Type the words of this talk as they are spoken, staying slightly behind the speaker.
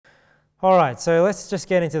All right, so let's just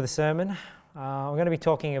get into the sermon. I'm going to be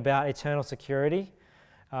talking about eternal security.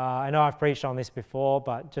 I know I've preached on this before,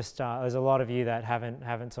 but just there's a lot of you that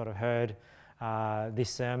haven't sort of heard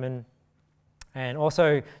this sermon. And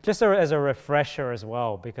also, just as a refresher as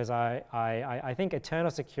well, because I think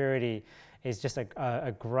eternal security is just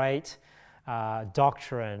a great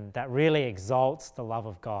doctrine that really exalts the love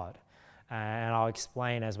of God. And I'll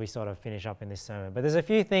explain as we sort of finish up in this sermon. But there's a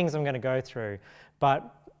few things I'm going to go through,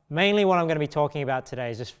 but mainly what I'm going to be talking about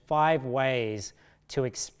today is just 5 ways to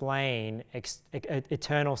explain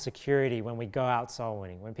eternal security when we go out soul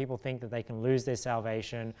winning. When people think that they can lose their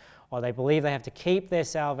salvation or they believe they have to keep their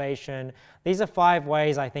salvation, these are 5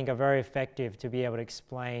 ways I think are very effective to be able to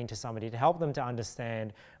explain to somebody, to help them to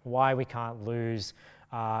understand why we can't lose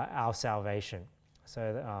our salvation.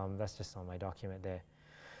 So that's just on my document there.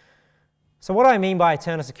 So what do I mean by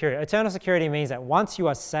eternal security? Eternal security means that once you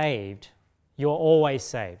are saved, you're always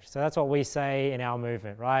saved. So that's what we say in our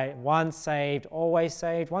movement, right? Once saved, always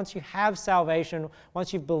saved. Once you have salvation,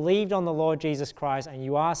 once you've believed on the Lord Jesus Christ and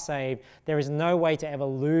you are saved, there is no way to ever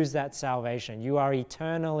lose that salvation. You are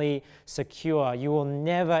eternally secure. You will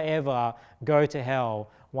never, ever go to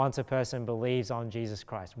hell once a person believes on Jesus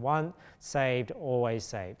Christ. Once saved, always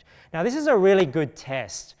saved. Now, this is a really good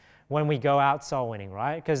test when we go out soul winning,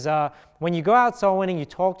 right? Because when you go out soul winning, you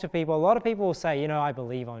talk to people. A lot of people will say, I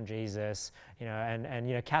believe on Jesus,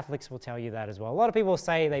 and Catholics will tell you that as well. A lot of people will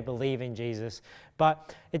say they believe in Jesus,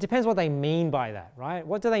 but it depends what they mean by that, right?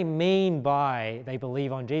 What do they mean by they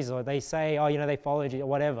believe on Jesus? Or they say, they follow Jesus, or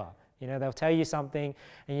whatever. They'll tell you something,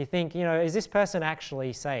 and you think, is this person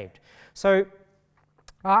actually saved? So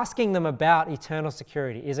asking them about eternal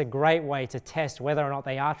security is a great way to test whether or not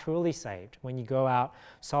they are truly saved when you go out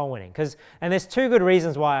soul winning. And there's 2 good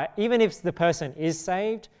reasons why, even if the person is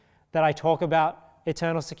saved, that I talk about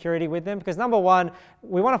eternal security with them. Because number 1,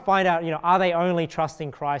 we want to find out, are they only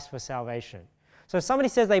trusting Christ for salvation? So if somebody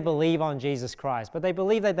says they believe on Jesus Christ, but they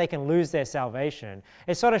believe that they can lose their salvation,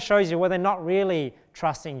 it sort of shows you, well, they're not really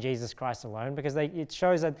trusting Jesus Christ alone, because it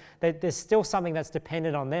shows that there's still something that's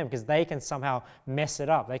dependent on them, because they can somehow mess it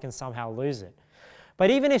up. They can somehow lose it. But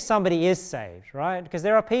even if somebody is saved, right? Because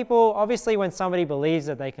there are people, obviously when somebody believes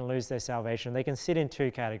that they can lose their salvation, they can sit in 2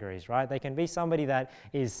 categories, right? They can be somebody that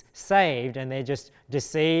is saved and they're just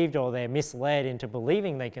deceived or they're misled into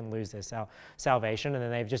believing they can lose their salvation, and then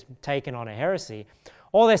they've just taken on a heresy.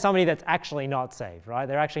 Or they're somebody that's actually not saved, right?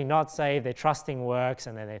 They're actually not saved, they're trusting works,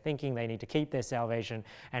 and then they're thinking they need to keep their salvation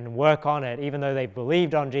and work on it. Even though they've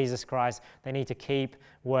believed on Jesus Christ, they need to keep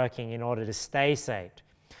working in order to stay saved.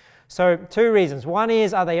 So 2 reasons. One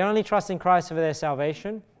is, are they only trusting Christ for their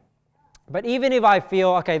salvation? But even if I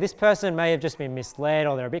feel, okay, this person may have just been misled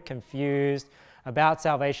or they're a bit confused about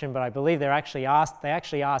salvation, but I believe they actually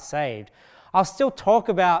are saved, I'll still talk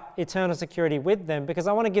about eternal security with them, because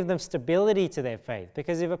I want to give them stability to their faith.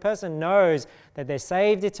 Because if a person knows that they're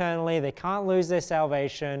saved eternally, they can't lose their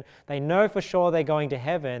salvation, they know for sure they're going to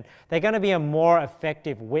heaven, they're going to be a more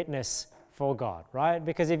effective witness for God, right?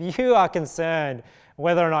 Because if you are concerned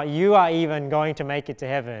whether or not you are even going to make it to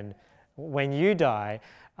heaven when you die,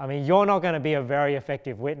 you're not going to be a very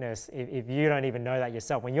effective witness if you don't even know that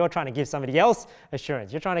yourself. When you're trying to give somebody else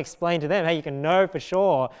assurance, you're trying to explain to them, hey, you can know for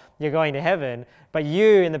sure you're going to heaven, but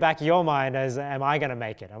you, in the back of your mind, is, am I going to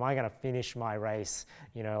make it? Am I going to finish my race?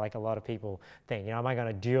 Like a lot of people think, am I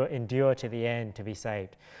going to endure to the end to be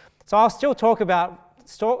saved? So I'll still talk about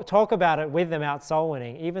it with them out soul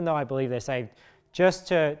winning, even though I believe they're saved, just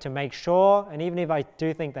to make sure, and even if I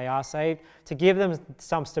do think they are saved, to give them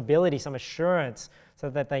some stability, some assurance, so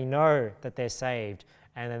that they know that they're saved,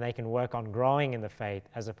 and then they can work on growing in the faith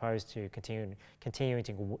as opposed to continuing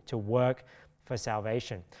to work for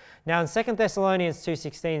salvation. Now in 2 Thessalonians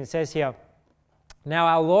 2:16 it says here, now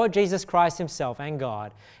our Lord Jesus Christ himself and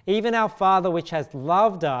God, even our Father which has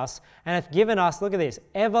loved us and hath given us, look at this,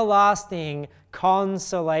 everlasting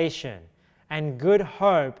consolation and good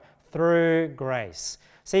hope through grace.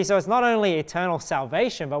 See, so it's not only eternal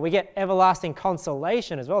salvation, but we get everlasting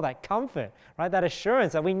consolation as well, that comfort, right? That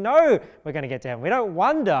assurance that we know we're going to get to heaven. We don't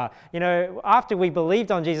wonder, after we believed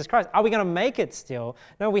on Jesus Christ, are we going to make it still?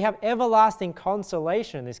 No, we have everlasting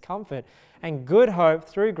consolation, this comfort, and good hope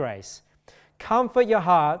through grace. Comfort your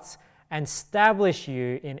hearts and establish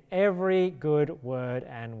you in every good word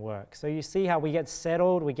and work. So you see how we get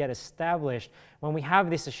settled, we get established when we have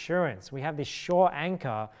this assurance. We have this sure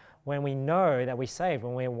anchor when we know that we're saved.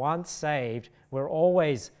 When we're once saved, we're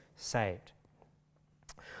always saved.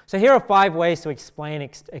 So here are 5 ways to explain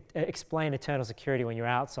eternal security when you're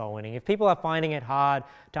out soul winning. If people are finding it hard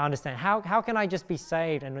to understand, how can I just be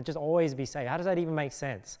saved and just always be saved? How does that even make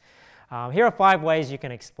sense? Here are 5 ways you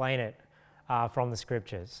can explain it. from the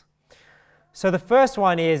scriptures. So the first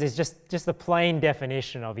one is just the plain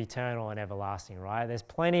definition of eternal and everlasting, right? There's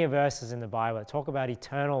plenty of verses in the Bible that talk about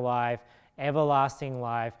eternal life, everlasting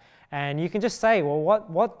life, and you can just say, well,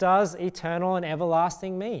 what does eternal and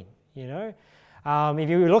everlasting mean? You know, if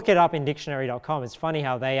you look it up in dictionary.com, it's funny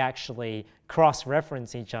how they actually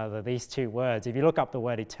cross-reference each other, these two words. If you look up the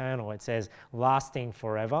word eternal, it says lasting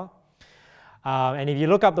forever. And if you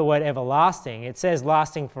look up the word everlasting, it says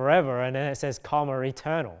lasting forever, and then it says comma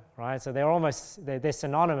eternal, right? So they're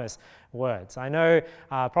synonymous words. I know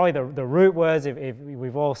probably the root words, if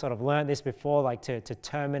we've all sort of learned this before, like to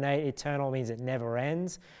terminate, eternal means it never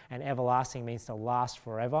ends, and everlasting means to last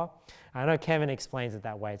forever. I know Kevin explains it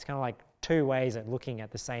that way. It's kind of like two ways at looking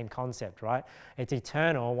at the same concept, right? It's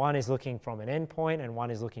eternal. One is looking from an end point, and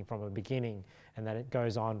one is looking from a beginning, and that it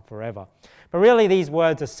goes on forever. But really these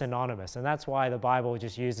words are synonymous, and that's why the Bible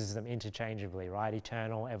just uses them interchangeably, right?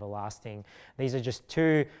 Eternal, everlasting. These are just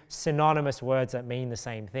two synonymous words that mean the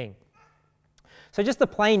same thing. So just the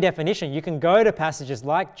plain definition, you can go to passages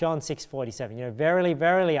like John 6:47. You know, verily,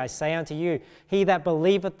 verily, I say unto you, he that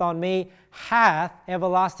believeth on me hath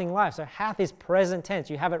everlasting life. So hath is present tense.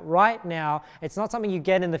 You have it right now. It's not something you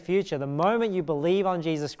get in the future. The moment you believe on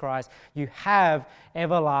Jesus Christ, you have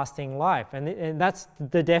everlasting life. And that's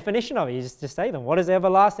the definition of it. You just say them. What does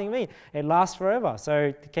everlasting mean? It lasts forever.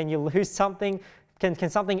 So can you lose something? Can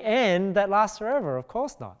something end that lasts forever? Of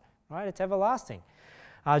course not, right? It's everlasting.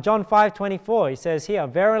 John 5:24, he says here,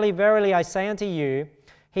 verily, verily, I say unto you,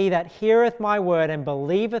 he that heareth my word and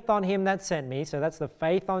believeth on him that sent me, so that's the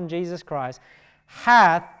faith on Jesus Christ,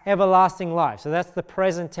 hath everlasting life. So that's the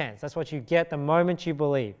present tense. That's what you get the moment you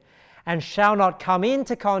believe. And shall not come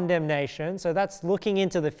into condemnation. So that's looking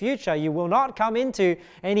into the future. You will not come into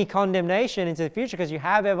any condemnation into the future because you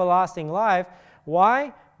have everlasting life.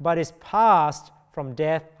 Why? But is passed from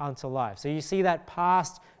death unto life. So you see that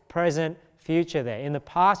past, present, future there. In the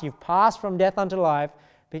past, you've passed from death unto life.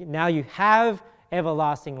 Now you have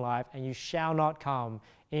everlasting life, and you shall not come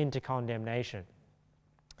into condemnation.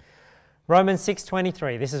 Romans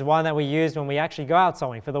 6:23. This is one that we use when we actually go out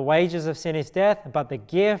sowing. For the wages of sin is death, but the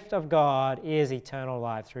gift of God is eternal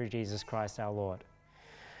life through Jesus Christ our Lord.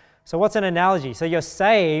 So what's an analogy? So you're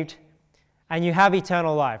saved and you have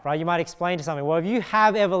eternal life, right? You might explain to somebody, well, if you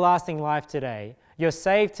have everlasting life today, you're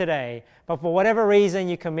saved today, but for whatever reason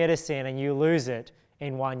you commit a sin and you lose it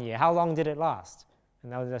in 1 year. How long did it last?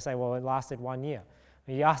 And they'll say, well, it lasted 1 year.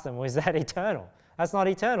 And you ask them, well, is that eternal? That's not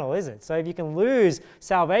eternal, is it? So if you can lose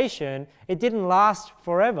salvation, it didn't last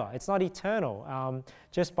forever. It's not eternal,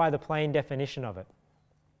 just by the plain definition of it.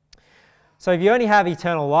 So if you only have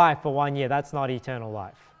eternal life for 1 year, that's not eternal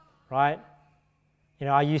life, right? You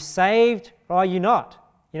know, are you saved or are you not?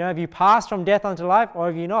 You know, have you passed from death unto life or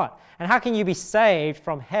have you not? And how can you be saved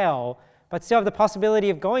from hell but still have the possibility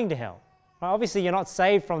of going to hell? Well, obviously, you're not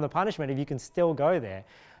saved from the punishment if you can still go there.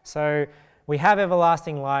 So we have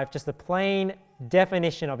everlasting life. Just the plain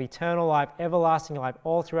definition of eternal life, everlasting life,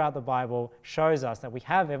 all throughout the Bible shows us that we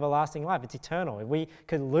have everlasting life. It's eternal. If we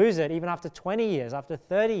could lose it even after 20 years, after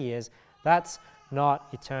 30 years, that's not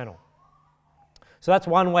eternal. So that's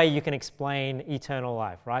one way you can explain eternal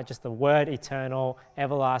life, right? Just the word eternal,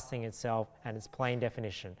 everlasting itself, and its plain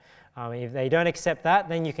definition. If they don't accept that,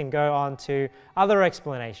 then you can go on to other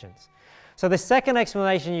explanations. So the second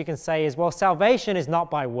explanation you can say is, well, salvation is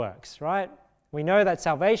not by works, right? We know that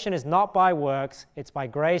salvation is not by works, it's by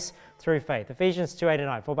grace through faith. Ephesians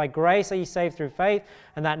 2:8-9. For by grace are you saved through faith,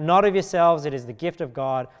 and that not of yourselves, it is the gift of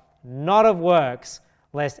God, not of works,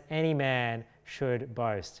 lest any man should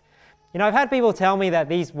boast. You know, I've had people tell me that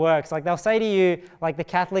these works, like they'll say to you, like the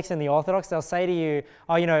Catholics and the Orthodox, they'll say to you,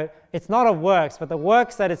 oh, you know, it's not of works, but the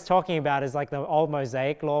works that it's talking about is like the old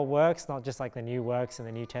Mosaic law works, not just like the new works in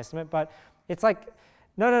the New Testament. But it's like,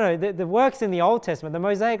 no, the works in the Old Testament, the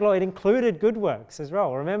Mosaic law, it included good works as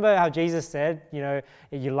well. Remember how Jesus said, you know,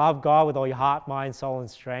 you love God with all your heart, mind, soul,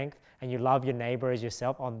 and strength, and you love your neighbor as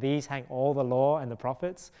yourself. On these hang all the law and the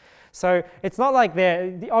prophets. So it's not like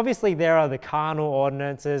obviously there are the carnal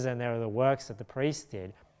ordinances and there are the works that the priests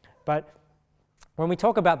did. But when we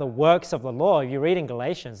talk about the works of the law, if you read in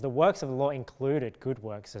Galatians, the works of the law included good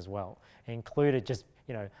works as well. It included just,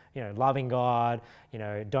 you know, loving God, you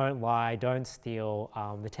know, don't lie, don't steal,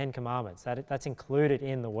 the 10 Commandments. That's included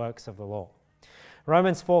in the works of the law.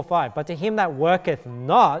 Romans 4:5, but to him that worketh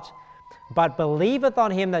not, but believeth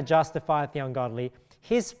on him that justifieth the ungodly,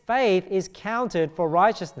 his faith is counted for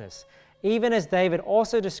righteousness, even as David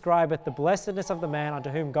also describeth the blessedness of the man unto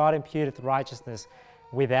whom God imputeth righteousness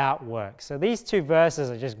without works. So these two verses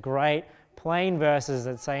are just great, plain verses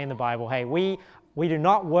that say in the Bible, hey, we We do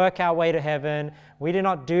not work our way to heaven. We do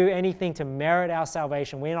not do anything to merit our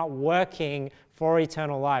salvation. We're not working for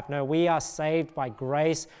eternal life. No, we are saved by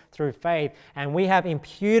grace through faith, and we have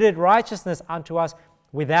imputed righteousness unto us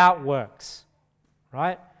without works,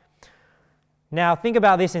 right? Now, think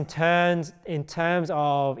about this in terms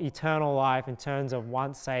of eternal life, in terms of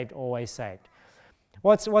once saved, always saved.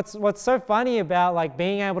 What's so funny about like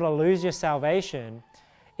being able to lose your salvation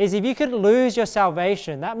is if you could lose your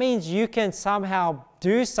salvation, that means you can somehow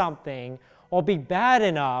do something or be bad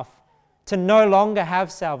enough to no longer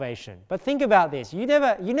have salvation. But think about this. You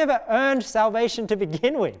never earned salvation to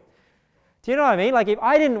begin with. Do you know what I mean? Like if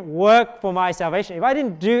I didn't work for my salvation, if I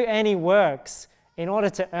didn't do any works in order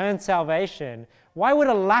to earn salvation, why would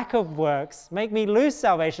a lack of works make me lose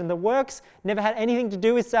salvation? The works never had anything to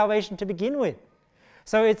do with salvation to begin with.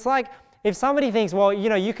 So it's like if somebody thinks, well,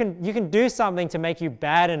 you can do something to make you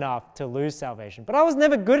bad enough to lose salvation, but I was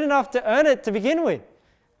never good enough to earn it to begin with,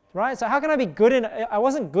 right? So how can I be good enough? I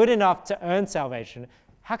wasn't good enough to earn salvation.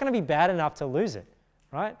 How can I be bad enough to lose it,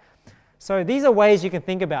 right? So these are ways you can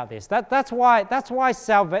think about this. This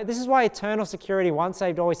is why eternal security, once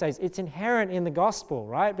saved, always saved, it's inherent in the gospel,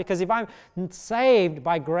 right? Because if I'm saved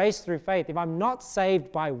by grace through faith, if I'm not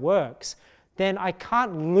saved by works, then I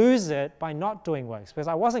can't lose it by not doing works, because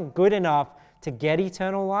I wasn't good enough to get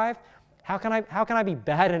eternal life. How can I be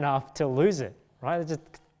bad enough to lose it, right? It just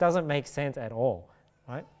doesn't make sense at all,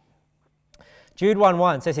 right? Jude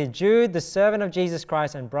 1:1 says here, Jude, the servant of Jesus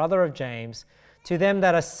Christ and brother of James, to them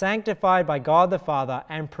that are sanctified by God the Father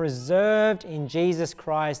and preserved in Jesus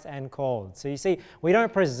Christ and called. So you see, we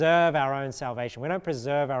don't preserve our own salvation. We don't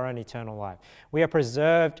preserve our own eternal life. We are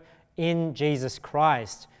preserved in Jesus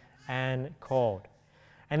Christ and called.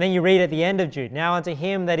 And then you read at the end of Jude, now unto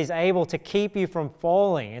him that is able to keep you from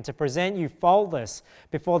falling and to present you faultless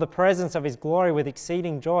before the presence of his glory with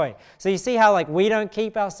exceeding joy. So you see how like we don't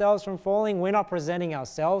keep ourselves from falling. We're not presenting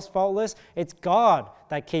ourselves faultless. It's God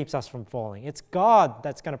that keeps us from falling. It's God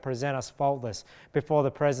that's going to present us faultless before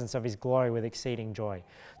the presence of his glory with exceeding joy.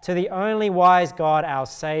 To the only wise God, our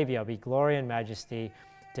Savior, be glory and majesty,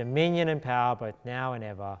 dominion and power, both now and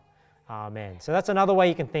ever. Amen. So that's another way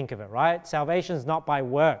you can think of it, right? Salvation is not by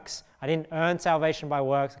works. I didn't earn salvation by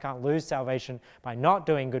works. I can't lose salvation by not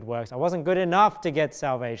doing good works. I wasn't good enough to get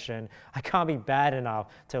salvation. I can't be bad enough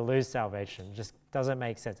to lose salvation. It just doesn't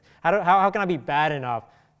make sense. How can I be bad enough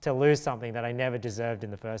to lose something that I never deserved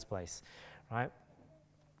in the first place, right?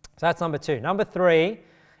 So that's number 2. Number 3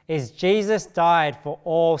 is Jesus died for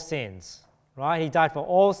all sins, right? He died for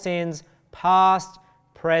all sins, past,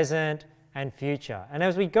 present, and future. And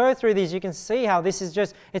as we go through these, you can see how this is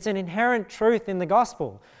it's an inherent truth in the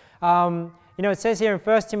gospel. It says here in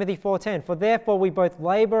 1 Timothy 4:10, for therefore we both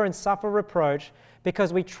labor and suffer reproach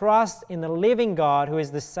because we trust in the living God who is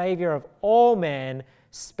the Savior of all men,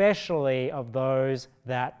 especially of those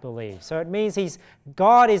that believe. So it means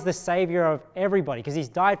God is the Savior of everybody because he's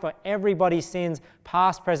died for everybody's sins,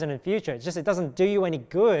 past, present, and future. It doesn't do you any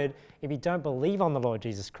good if you don't believe on the Lord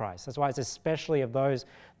Jesus Christ. That's why it's especially of those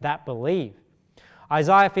that believe.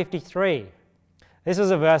 Isaiah 53. This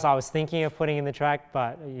was a verse I was thinking of putting in the track,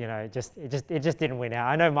 but it just didn't win out.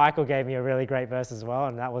 I know Michael gave me a really great verse as well,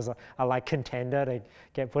 and that was a contender to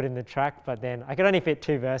get put in the track, but then I could only fit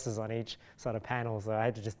 2 verses on each sort of panel, so I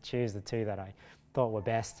had to just choose the 2 that I thought were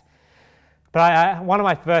best. But one of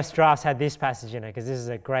my first drafts had this passage in it, because this is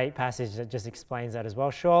a great passage that just explains that as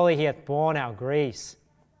well. Surely he hath borne our griefs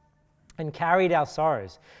and carried our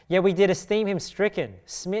sorrows. Yet we did esteem him stricken,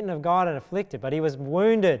 smitten of God and afflicted, but he was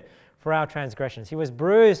wounded for our transgressions. He was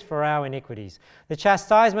bruised for our iniquities. The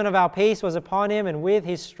chastisement of our peace was upon him, and with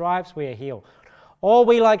his stripes we are healed. All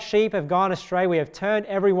we like sheep have gone astray. We have turned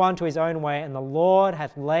every one to his own way, and the Lord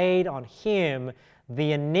hath laid on him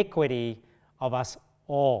the iniquity of us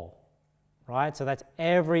all. Right? So that's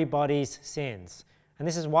everybody's sins. And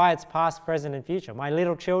this is why it's past, present, and future. My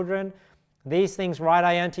little children, these things write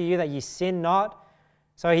I unto you, that ye sin not.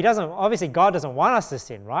 So obviously God doesn't want us to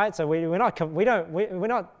sin, right? So we're not,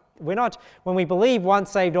 when we believe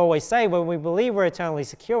once saved, always saved, when we believe we're eternally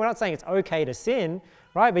secure, we're not saying it's okay to sin,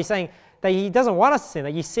 right? But he's saying that he doesn't want us to sin,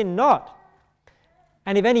 that you sin not.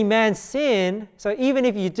 And if any man sin, so even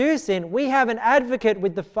if you do sin, we have an advocate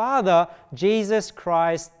with the Father, Jesus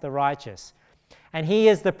Christ the righteous. And he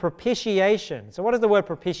is the propitiation. So what does the word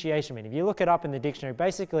propitiation mean? If you look it up in the dictionary,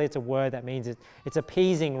 basically it's a word that means it's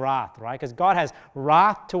appeasing wrath, right? Because God has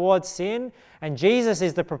wrath towards sin, and Jesus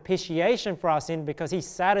is the propitiation for our sin because he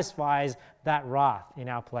satisfies that wrath in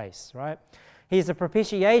our place, right? He's the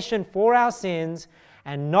propitiation for our sins,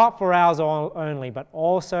 and not for ours only, but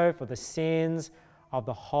also for the sins of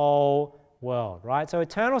the whole world, right? So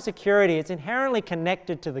eternal security, it's inherently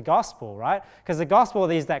connected to the gospel, right? Because the gospel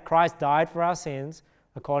is that Christ died for our sins,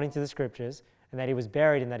 according to the scriptures, and that he was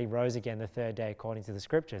buried and that he rose again the third day, according to the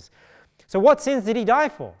scriptures. So what sins did he die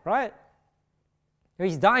for, right? If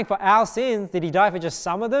he's dying for our sins, did he die for just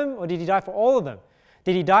some of them, or did he die for all of them?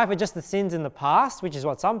 Did he die for just the sins in the past, which is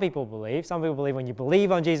what some people believe. Some people believe when you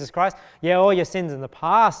believe on Jesus Christ, yeah, all your sins in the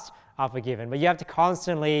past are forgiven, but you have to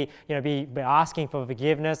constantly, be asking for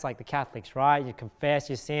forgiveness, like the Catholics, right? You confess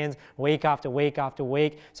your sins week after week after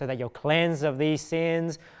week, so that you're cleansed of these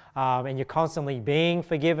sins, and you're constantly being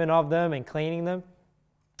forgiven of them and cleaning them.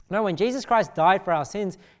 No, when Jesus Christ died for our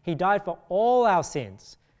sins, he died for all our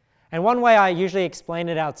sins. And one way I usually explain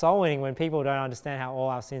it out soul winning, when people don't understand how all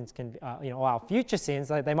our sins can, all our future sins,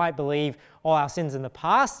 like they might believe all our sins in the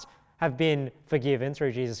past have been forgiven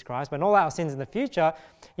through Jesus Christ, but all our sins in the future,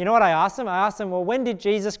 you know what I asked them? I asked them, well, when did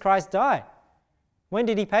Jesus Christ die? When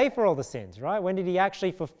did he pay for all the sins, right? When did he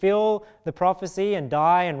actually fulfill the prophecy and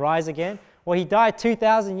die and rise again? Well, he died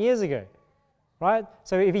 2,000 years ago, right?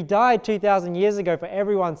 So if he died 2,000 years ago for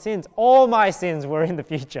everyone's sins, all my sins were in the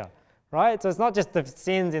future, right? So it's not just the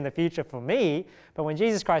sins in the future for me, but when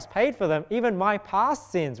Jesus Christ paid for them, even my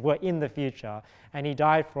past sins were in the future, and he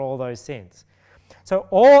died for all those sins. So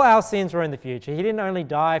all our sins were in the future. He didn't only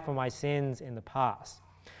die for my sins in the past.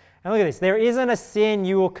 And look at this. There isn't a sin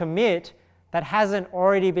you will commit that hasn't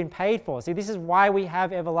already been paid for. See, this is why we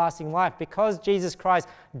have everlasting life. Because Jesus Christ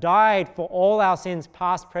died for all our sins,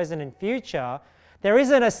 past, present, and future, there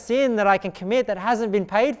isn't a sin that I can commit that hasn't been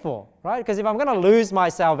paid for, right? Because if I'm going to lose my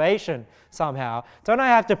salvation somehow, don't I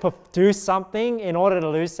have to do something in order to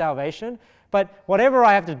lose salvation? But whatever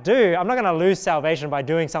I have to do, I'm not going to lose salvation by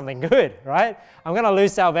doing something good, right? I'm going to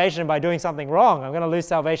lose salvation by doing something wrong. I'm going to lose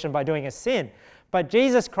salvation by doing a sin. But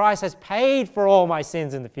Jesus Christ has paid for all my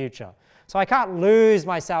sins in the future. So I can't lose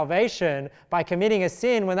my salvation by committing a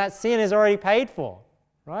sin when that sin is already paid for,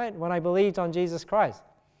 right? When I believed on Jesus Christ.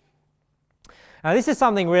 Now this is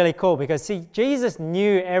something really cool because, see, Jesus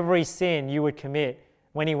knew every sin you would commit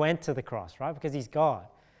when he went to the cross, right? Because he's God.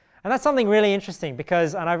 And that's something really interesting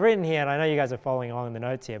because, and I've written here, and I know you guys are following along in the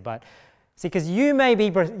notes here, but see, because you may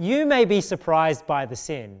be surprised by the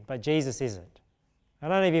sin, but Jesus isn't. I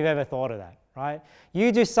don't know if you've ever thought of that, right?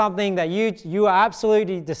 You do something that you are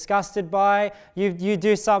absolutely disgusted by. You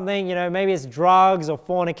do something, maybe it's drugs or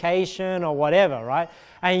fornication or whatever, right?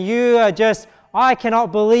 And you are just, I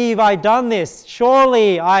cannot believe I've done this.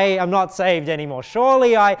 Surely I am not saved anymore.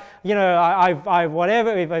 Surely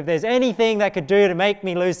whatever, if there's anything that could do to make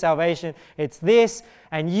me lose salvation, it's this.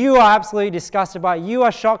 And you are absolutely disgusted by it. You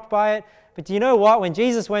are shocked by it. But do you know what? When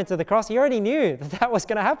Jesus went to the cross, he already knew that was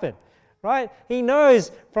going to happen, right? He knows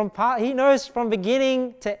from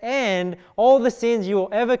beginning to end all the sins you will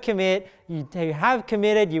ever commit, you have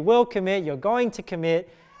committed, you will commit, you're going to commit.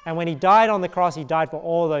 And when he died on the cross, he died for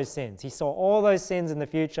all those sins. He saw all those sins in the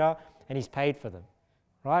future, and he's paid for them,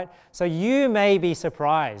 right? So you may be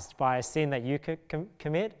surprised by a sin that you could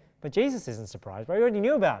commit, but Jesus isn't surprised, but he already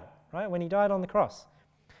knew about it, right, when he died on the cross.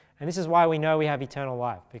 And this is why we know we have eternal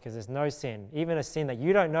life, because there's no sin, even a sin that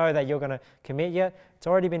you don't know that you're going to commit yet, it's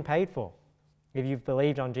already been paid for if you've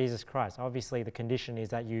believed on Jesus Christ. Obviously, the condition is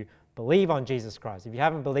that you believe on Jesus Christ. If you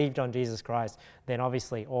haven't believed on Jesus Christ, then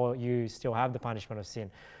obviously, or you still have the punishment of sin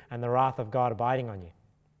and the wrath of God abiding on you.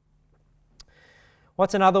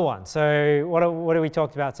 What's another one? So what have we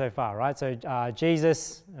talked about so far, right? So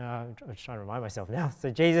Jesus, I'm just trying to remind myself now. So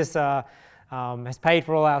Jesus has paid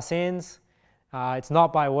for all our sins. It's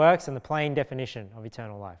not by works, and the plain definition of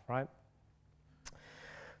eternal life, right?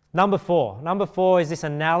 Number four is this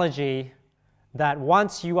analogy that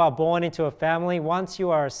once you are born into a family, once you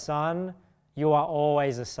are a son, you are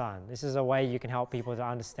always a son. This is a way you can help people to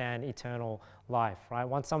understand eternal life, right?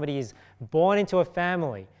 Once somebody is born into a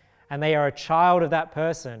family and they are a child of that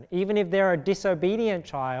person, even if they're a disobedient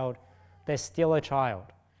child, they're still a child,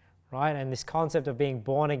 right? And this concept of being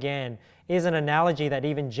born again is an analogy that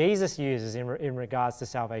even Jesus uses in regards to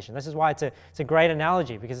salvation. This is why it's a great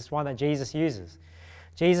analogy, because it's one that Jesus uses.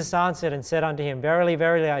 Jesus answered and said unto him, Verily,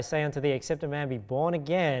 verily, I say unto thee, except a man be born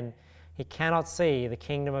again, he cannot see the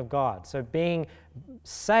kingdom of God. So being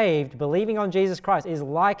saved, believing on Jesus Christ, is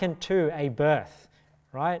likened to a birth,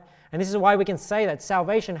 right? And this is why we can say that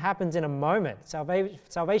salvation happens in a moment.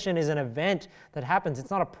 Salvation is an event that happens.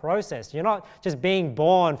 It's not a process. You're not just being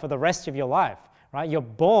born for the rest of your life, right? You're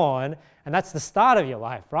born, and that's the start of your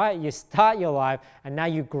life, right? You start your life, and now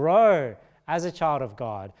you grow as a child of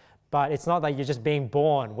God. But it's not that you're just being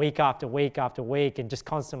born week after week after week and just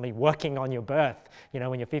constantly working on your birth,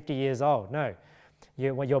 when you're 50 years old. No.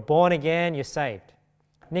 When you're born again, you're saved.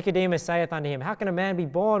 Nicodemus saith unto him, How can a man be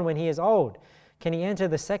born when he is old? Can he enter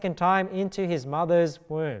the second time into his mother's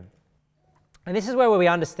womb? And this is where we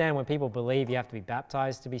understand when people believe you have to be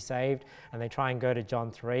baptized to be saved, and they try and go to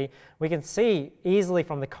John 3. We can see easily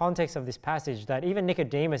from the context of this passage that even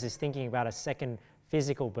Nicodemus is thinking about a second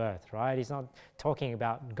physical birth, right? He's not talking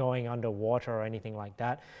about going underwater or anything like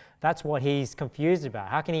that. That's what he's confused about.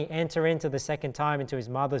 How can he enter into the second time into his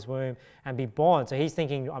mother's womb and be born? So he's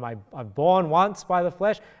thinking, I'm born once by the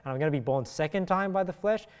flesh, and I'm going to be born second time by the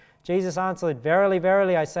flesh? Jesus answered, Verily,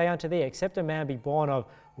 verily, I say unto thee, except a man be born of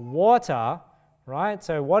water, right?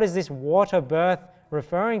 So what is this water birth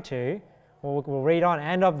referring to? Well, we'll read on,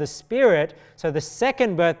 and of the Spirit. So the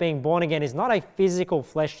second birth, being born again, is not a physical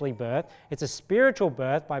fleshly birth. It's a spiritual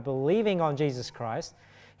birth by believing on Jesus Christ.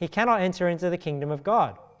 He cannot enter into the kingdom of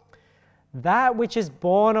God. That which is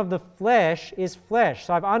born of the flesh is flesh.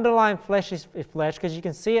 So I've underlined flesh is flesh because you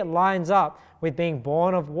can see it lines up with being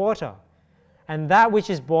born of water. And that which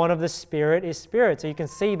is born of the Spirit is spirit. So you can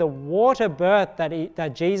see the water birth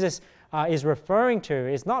that Jesus is referring to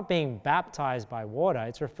is not being baptized by water.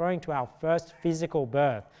 It's referring to our first physical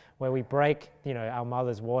birth where we break, our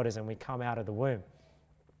mother's waters and we come out of the womb.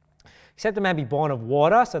 Except a man be born of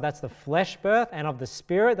water, so that's the flesh birth, and of the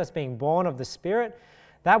Spirit, that's being born of the Spirit.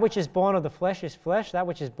 That which is born of the flesh is flesh, that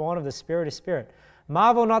which is born of the Spirit is spirit.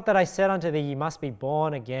 Marvel not that I said unto thee, ye must be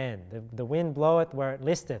born again. The wind bloweth where it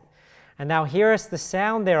listeth, and thou hearest the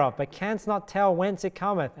sound thereof, but canst not tell whence it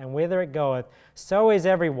cometh and whither it goeth. So is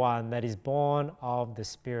every one that is born of the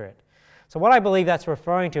Spirit. So what I believe that's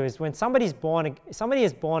referring to is when somebody is born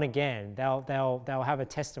again, they'll have a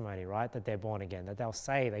testimony, right, that they're born again, that they'll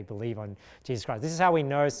say they believe on Jesus Christ. This is how we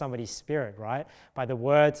know somebody's spirit, right, by the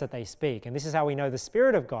words that they speak. And this is how we know the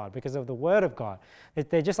Spirit of God, because of the Word of God.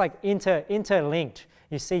 They're just like interlinked.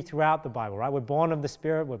 You see throughout the Bible, right? We're born of the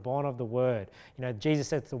Spirit, we're born of the Word. Jesus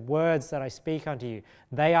says, the words that I speak unto you,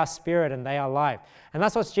 they are spirit and they are life. And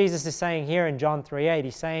that's what Jesus is saying here in John 3:8.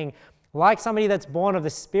 He's saying, like somebody that's born of the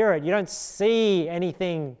Spirit, you don't see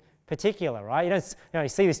anything particular, right? You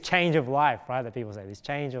see this change of life, right, that people say, this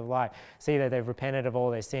change of life. See that they've repented of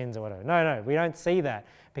all their sins or whatever. No, we don't see that,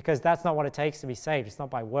 because that's not what it takes to be saved. It's not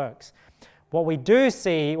by works. What we do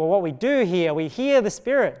see, or what we do hear, we hear the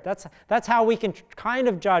Spirit. That's how we can kind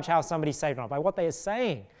of judge how somebody's saved or not, by what they are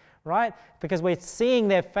saying, right? Because we're seeing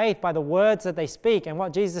their faith by the words that they speak. And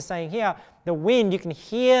what Jesus is saying here, the wind, you can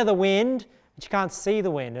hear the wind, but you can't see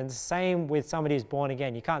the wind. And the same with somebody who's born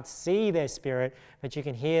again. You can't see their spirit, but you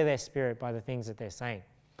can hear their spirit by the things that they're saying.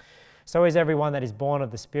 So is everyone that is born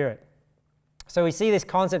of the Spirit. So we see this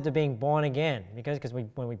concept of being born again, because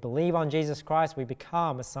when we believe on Jesus Christ, we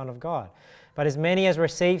become a son of God. But as many as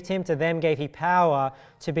received him, to them gave he power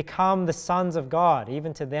to become the sons of God,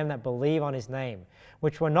 even to them that believe on his name,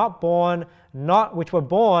 which were born not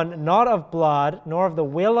of blood, nor of the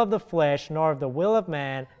will of the flesh, nor of the will of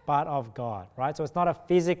man, but of God. Right? So it's not a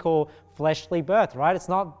physical fleshly birth, right? It's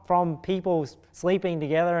not from people sleeping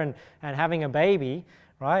together and having a baby,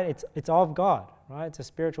 right? It's of God, right? It's a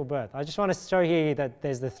spiritual birth. I just want to show you that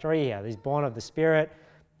there's the three here. He's born of the Spirit,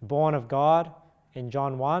 born of God in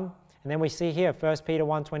John 1. And then we see here, 1 Peter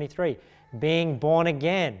 1:23, being born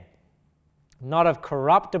again, not of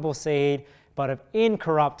corruptible seed, but of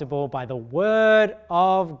incorruptible, by the word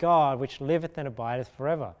of God, which liveth and abideth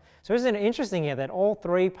forever. So isn't it interesting here that all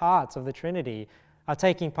three parts of the Trinity are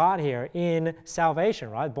taking part here in salvation,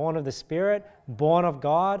 right? Born of the Spirit, born of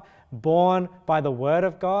God, born by the word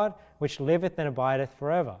of God, which liveth and abideth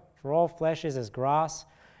forever. For all flesh is as grass,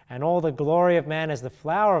 and all the glory of man as the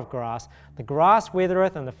flower of grass. The grass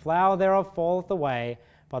withereth, and the flower thereof falleth away,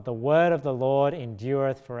 but the word of the Lord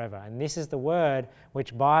endureth forever. And this is the word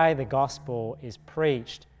which by the gospel is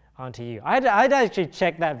preached unto you. I'd actually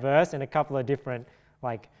check that verse in a couple of different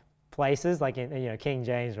places, like in King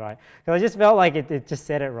James, right? Because I just felt like it just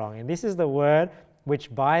said it wrong. And this is the word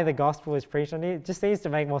which by the gospel is preached unto you. It just seems to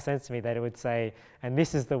make more sense to me that it would say, and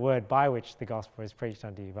this is the word by which the gospel is preached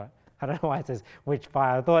unto you. But I don't know why it says which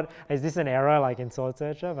by. I thought, is this an error like in Sword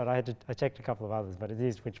Searcher? But I checked a couple of others, but it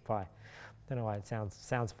is which by. Don't know why it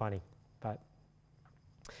sounds funny, but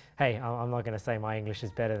hey, I'm not going to say my English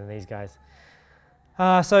is better than these guys.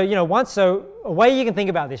 So a way you can think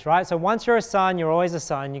about this, right? So once you're a son, you're always a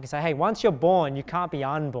son. You can say, hey, once you're born, you can't be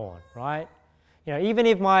unborn, right? Even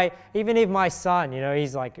if my son,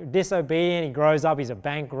 he's like disobedient, he grows up, he's a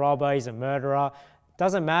bank robber, he's a murderer.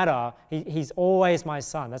 Doesn't matter. He's always my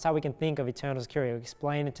son. That's how we can think of eternal security.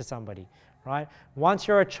 Explain it to somebody, right? Once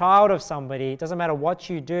you're a child of somebody, it doesn't matter what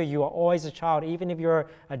you do, you are always a child, even if you're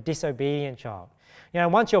a disobedient child.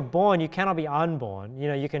 Once you're born, you cannot be unborn.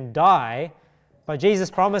 You can die, But Jesus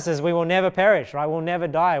promises we will never perish, right? We'll never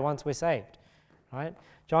die once we're saved, right?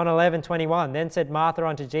 John 11:21, then said Martha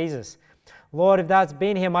unto Jesus, Lord, if thou hadst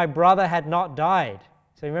been here, my brother had not died.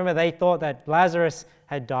 So remember, they thought that Lazarus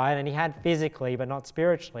had died, and he had physically, but not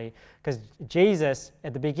spiritually, because Jesus,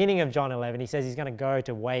 at the beginning of John 11, he says he's going to go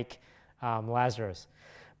to wake Lazarus.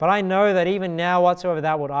 But I know that even now whatsoever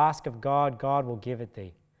thou wilt ask of God, God will give it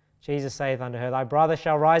thee. Jesus saith unto her, thy brother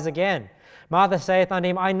shall rise again. Martha saith unto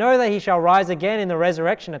him, I know that he shall rise again in the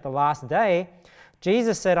resurrection at the last day.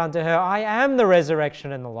 Jesus said unto her, I am the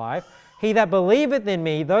resurrection and the life. He that believeth in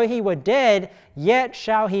me, though he were dead, yet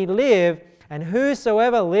shall he live. And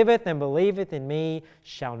whosoever liveth and believeth in me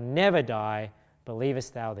shall never die.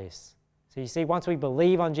 Believest thou this? So you see, once we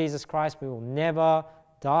believe on Jesus Christ, we will never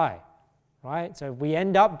die, right? So if we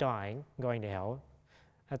end up dying, going to hell,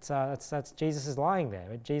 that's Jesus is lying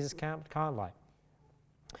there. Jesus can't lie.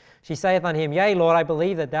 She saith unto him, Yea, Lord, I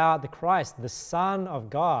believe that thou art the Christ, the Son of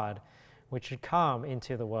God, which should come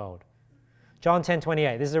into the world. John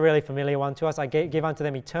 10:28, this is a really familiar one to us. I give unto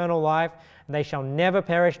them eternal life, and they shall never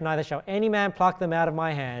perish, neither shall any man pluck them out of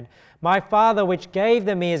my hand. My Father which gave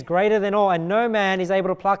them me is greater than all, and no man is able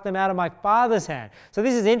to pluck them out of my Father's hand. So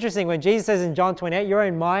this is interesting. When Jesus says in John 28, you're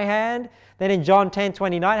in my hand, then in John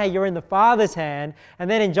 10:29, hey, you're in the Father's hand, and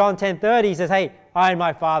then in John 10:30, he says, hey, I and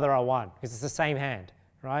my Father are one, because it's the same hand,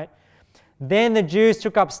 right? Then the Jews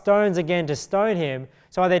took up stones again to stone him.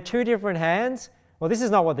 So are there two different hands? Well, this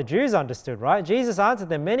is not what the Jews understood, right? Jesus answered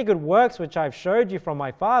them, many good works which I have showed you from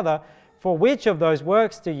my Father, for which of those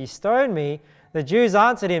works do ye stone me? The Jews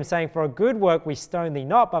answered him, saying, for a good work we stone thee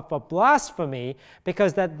not, but for blasphemy,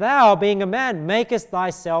 because that thou, being a man, makest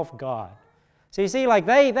thyself God. So you see, like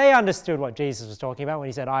they understood what Jesus was talking about when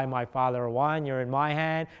he said, I and my Father are one, you're in my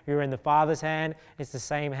hand, you're in the Father's hand, it's the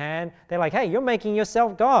same hand. They're like, hey, you're making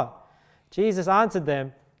yourself God. Jesus answered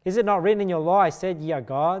them, is it not written in your law, I said ye are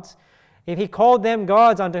gods? If he called them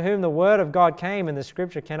gods unto whom the word of God came, and the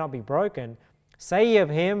scripture cannot be broken, say ye of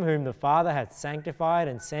him whom the Father hath sanctified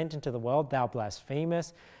and sent into the world, thou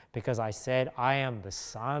blasphemest, because I said, I am the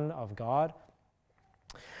Son of God.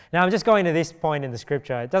 Now I'm just going to this point in the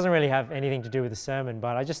scripture. It doesn't really have anything to do with the sermon,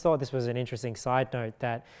 but I just thought this was an interesting side note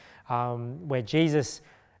that where Jesus,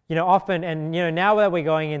 often, and now that we're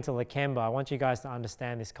going into Lakemba, I want you guys to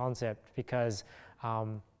understand this concept because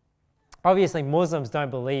obviously Muslims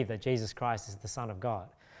don't believe that Jesus Christ is the Son of God.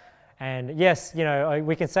 And yes,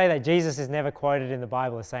 we can say that Jesus is never quoted in the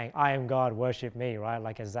Bible as saying, I am God, worship me, right?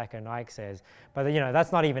 Like as Zach Naik says. But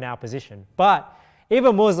that's not even our position. But if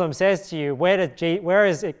a Muslim says to you, where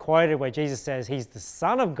is it quoted where Jesus says he's the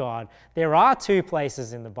Son of God? There are two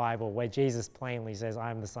places in the Bible where Jesus plainly says,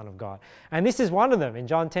 I am the Son of God. And this is one of them in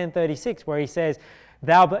John 10:36, where he says,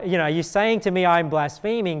 you're saying to me I'm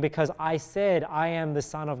blaspheming because I said I am the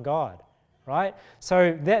Son of God. Right?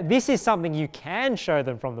 So this is something you can show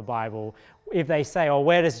them from the Bible if they say,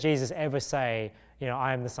 where does Jesus ever say,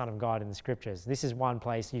 I am the Son of God in the scriptures? This is one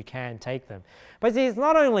place you can take them. But see, it's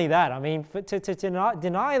not only that. I mean, to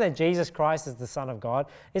deny that Jesus Christ is the Son of God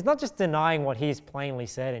is not just denying what he's plainly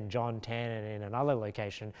said in John 10 and in another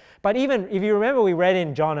location. But even, if you remember, we read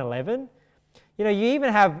in John 11, you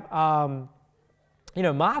even have,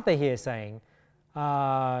 Martha here saying,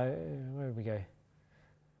 where did we go?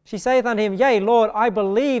 She saith unto him, Yea, Lord, I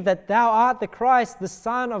believe that thou art the Christ, the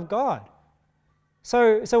Son of God.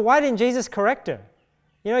 So why didn't Jesus correct her?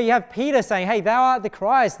 You have Peter saying, hey, thou art the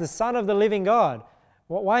Christ, the Son of the living God.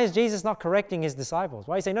 Why is Jesus not correcting his disciples?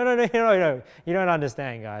 Why is he saying, no, you don't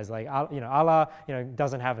understand, guys. Like, Allah,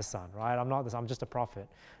 doesn't have a son, right? I'm just a prophet.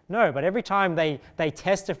 No, but every time they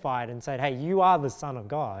testified and said, hey, you are the Son of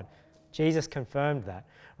God, Jesus confirmed that.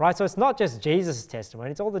 Right? So it's not just Jesus' testimony,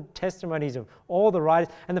 it's all the testimonies of all the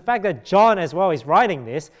writers. And the fact that John as well is writing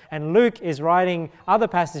this, and Luke is writing other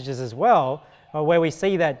passages as well, where we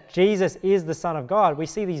see that Jesus is the Son of God, we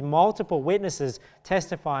see these multiple witnesses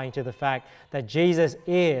testifying to the fact that Jesus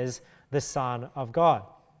is the Son of God.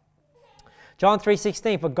 John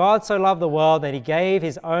 3:16, for God so loved the world that he gave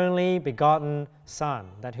his only begotten Son,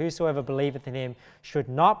 that whosoever believeth in him should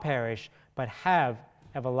not perish, but have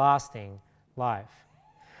everlasting life.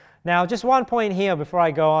 Now, just one point here before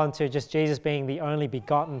I go on to just Jesus being the only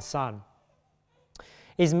begotten Son,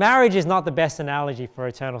 is marriage is not the best analogy for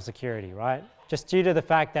eternal security, right? Just due to the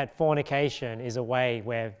fact that fornication is a way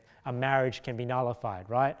where a marriage can be nullified,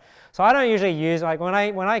 right? So I don't usually use, like when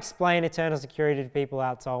I explain eternal security to people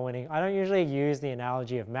out soul winning, I don't usually use the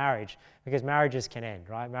analogy of marriage because marriages can end,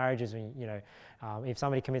 right? Marriages, if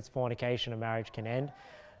somebody commits fornication, a marriage can end.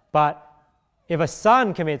 But if a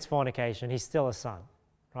son commits fornication, he's still a son.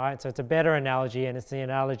 Right? So it's a better analogy, and it's the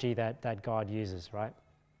analogy that God uses, right?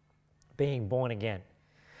 being born again.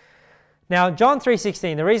 Now, John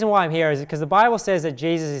 3:16, the reason why I'm here is because the Bible says that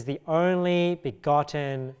Jesus is the only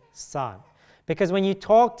begotten Son. Because when you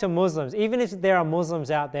talk to Muslims, even if there are Muslims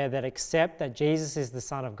out there that accept that Jesus is the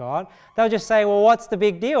Son of God, they'll just say, well, what's the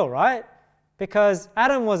big deal, right? Because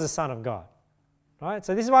Adam was the Son of God, right?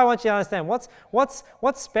 So this is why I want you to understand,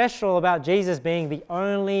 what's special about Jesus being the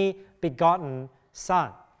only begotten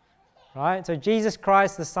Son, right? So Jesus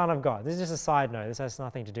Christ, the Son of God. This is just a side note. This has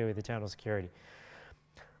nothing to do with eternal security.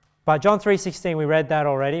 But John 3:16, we read that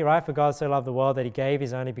already, right? For God so loved the world that he gave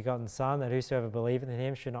his only begotten Son, that whosoever believeth in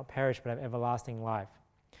him should not perish but have everlasting life.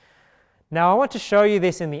 Now I want to show you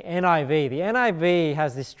this in the NIV. The NIV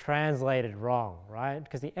has this translated wrong, right?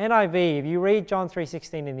 Because the NIV, if you read John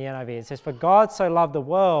 3:16 in the NIV, it says, for God so loved the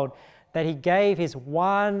world that he gave his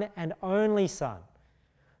one and only Son,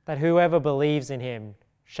 that whoever believes in him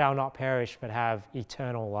shall not perish but have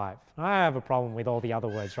eternal life. I have a problem with all the other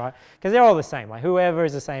words, right? Because they're all the same. Like whoever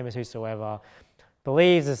is the same as whosoever,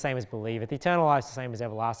 believes is the same as believeth, eternal life is the same as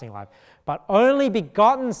everlasting life. But only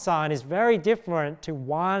begotten Son is very different to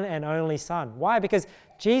one and only Son. Why? Because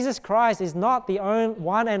Jesus Christ is not the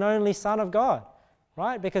one and only Son of God,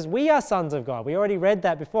 right? Because we are sons of God. We already read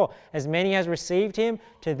that before. As many as received him,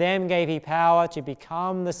 to them gave he power to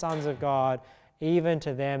become the sons of God, even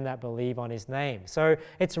to them that believe on his name. So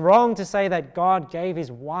it's wrong to say that God gave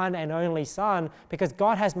his one and only Son, because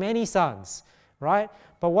God has many sons, right?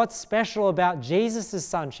 But what's special about Jesus'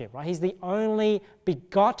 sonship, right? He's the only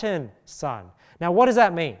begotten Son. Now, what does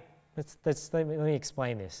that mean? Let me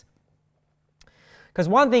explain this. Because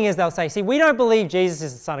one thing is they'll say, see, we don't believe Jesus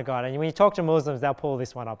is the Son of God. And when you talk to Muslims, they'll pull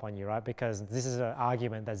this one up on you, right? Because this is an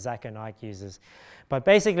argument that Zakir Naik uses. But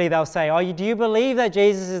basically they'll say, oh, do you believe that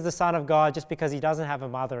Jesus is the Son of God just because he doesn't have a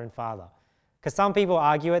mother and father? Because some people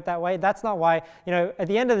argue it that way. That's not why, at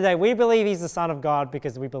the end of the day, we believe he's the Son of God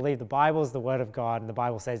because we believe the Bible is the Word of God and the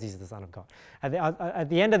Bible says he's the Son of God. At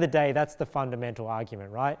the end of the day, that's the fundamental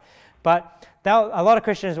argument, right? But a lot of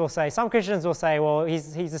Christians will say, some Christians will say, well,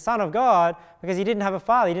 he's the Son of God because he didn't have a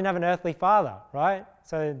father. He didn't have an earthly father, right?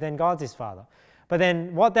 So then God's his father. But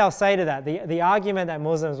then what they'll say to that, the argument that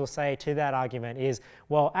Muslims will say to that argument is,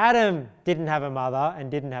 well, Adam didn't have a mother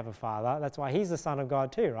and didn't have a father. That's why he's the Son of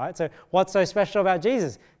God too, right? So what's so special about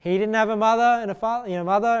Jesus? He didn't have a mother and a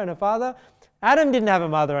father, Adam didn't have a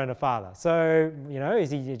mother and a father. So,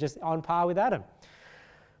 is he just on par with Adam?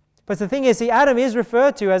 But the thing is, see, Adam is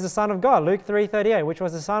referred to as the Son of God. Luke 3:38, which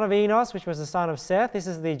was the son of Enos, which was the son of Seth. This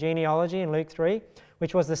is the genealogy in Luke 3,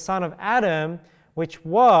 which was the son of Adam, which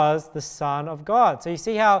was the Son of God. So you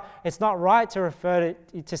see how it's not right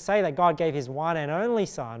to say that God gave his one and only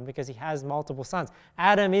Son because he has multiple sons.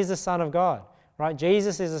 Adam is the Son of God, right?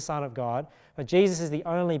 Jesus is the Son of God, but Jesus is the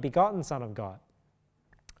only begotten Son of God.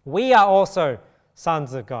 We are also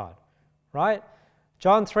sons of God, right?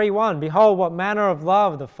 John 3:1, behold, what manner of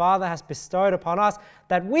love the Father has bestowed upon us,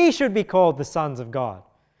 that we should be called the sons of God.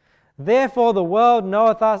 Therefore the world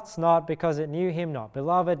knoweth us not, because it knew him not.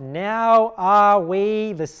 Beloved, now are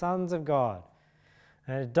we the sons of God,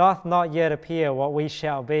 and it doth not yet appear what we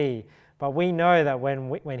shall be, but we know that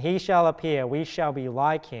when he shall appear, we shall be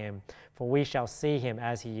like him, for we shall see him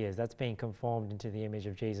as he is. That's being conformed into the image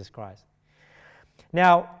of Jesus Christ.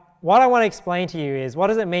 Now, what I want to explain to you is, what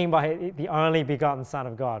does it mean by the only begotten Son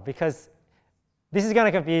of God? Because this is going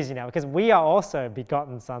to confuse you now, because we are also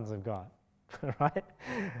begotten sons of God, right?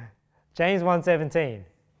 James 1:17,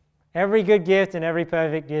 every good gift and every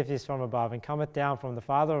perfect gift is from above, and cometh down from the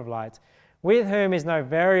Father of lights, with whom is no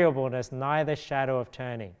variableness, neither shadow of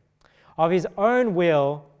turning. Of his own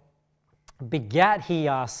will begat he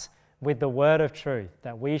us with the word of truth,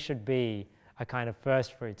 that we should be a kind of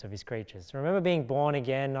first fruits of his creatures. Remember being born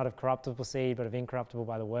again, not of corruptible seed, but of incorruptible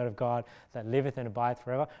by the word of God, that liveth and abideth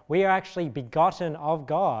forever. We are actually begotten of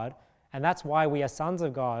God, and that's why we are sons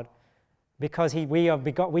of God, because we are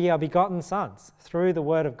begotten sons through the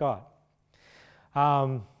word of God.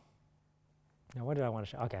 Now, what did I want to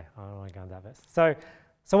show? Okay, I don't want to go into that verse.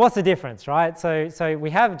 So what's the difference, right? So we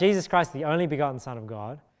have Jesus Christ, the only begotten Son of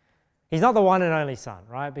God. He's not the one and only Son,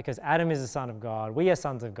 right? Because Adam is the Son of God. We are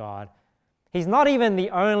sons of God. He's not even the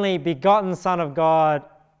only begotten Son of God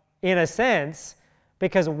in a sense,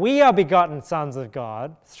 because we are begotten sons of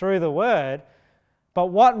God through the Word. But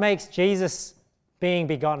what makes Jesus being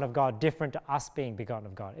begotten of God different to us being begotten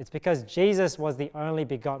of God? It's because Jesus was the only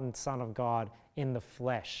begotten Son of God in the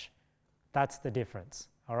flesh. That's the difference,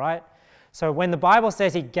 all right? So when the Bible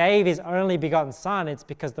says he gave his only begotten Son, it's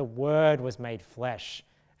because the Word was made flesh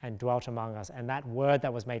and dwelt among us. And that Word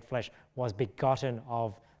that was made flesh was begotten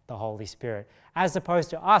of the Holy Spirit. As opposed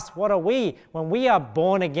to us, what are we? When we are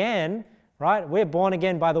born again, right? We're born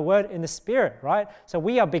again by the Word in the Spirit, right? So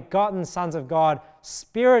we are begotten sons of God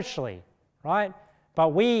spiritually, right? But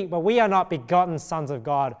we are not begotten sons of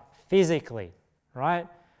God physically, right?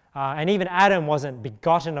 And even Adam wasn't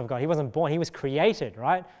begotten of God. He wasn't born. He was created,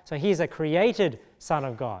 right? So he's a created son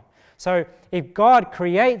of God. So if God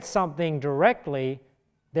creates something directly,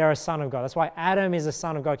 they're a son of God. That's why Adam is a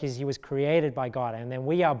son of God, because he was created by God. And then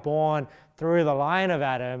we are born through the line of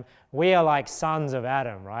Adam. We are like sons of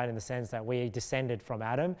Adam, right? In the sense that we descended from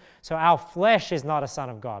Adam. So our flesh is not a son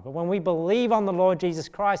of God. But when we believe on the Lord Jesus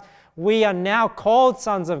Christ, we are now called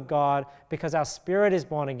sons of God because our spirit is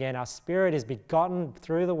born again. Our spirit is begotten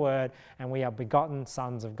through the Word, and we are begotten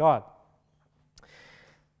sons of God.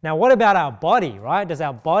 Now, what about our body, right? Does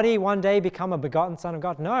our body one day become a begotten son of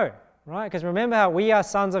God? No. Right? Because remember how we are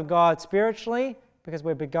sons of God spiritually because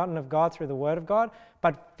we're begotten of God through the Word of God,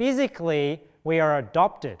 but physically we are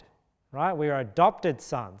adopted, right? We are adopted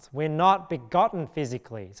sons. We're not begotten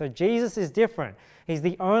physically. So Jesus is different. He's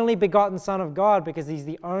the only begotten Son of God because he's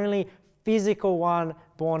the only physical one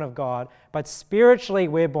born of God, but spiritually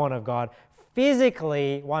we're born of God.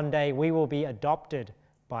 Physically, one day we will be adopted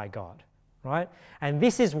by God, right? And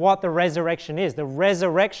this is what the resurrection is. The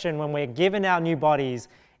resurrection, when we're given our new bodies,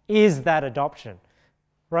 is that adoption.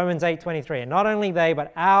 Romans 8:23, and not only they,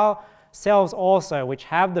 but ourselves also, which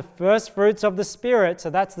have the first fruits of the Spirit, so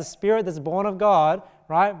that's the Spirit that's born of God,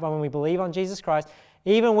 right? When we believe on Jesus Christ,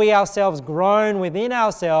 even we ourselves groan within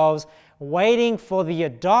ourselves, waiting for the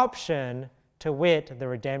adoption, to wit, the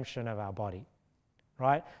redemption of our body,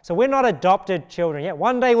 right? So we're not adopted children yet.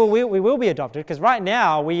 One day we will be adopted, because right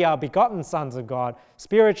now we are begotten sons of God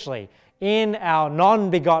spiritually in our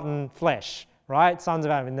non-begotten flesh, right? Sons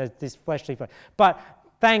of Adam in this fleshly flesh. But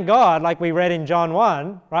thank God, like we read in John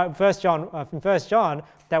 1, right? From 1 John,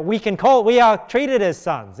 that we are treated as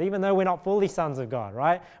sons, even though we're not fully sons of God,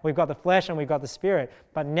 right? We've got the flesh and we've got the Spirit,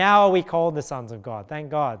 but now we called the sons of God. Thank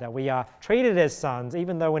God that we are treated as sons,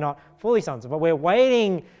 even though we're not fully sons. But we're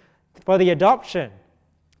waiting for the adoption,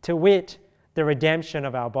 to wit, the redemption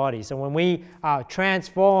of our body. So when we are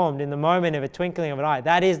transformed in the moment of a twinkling of an eye,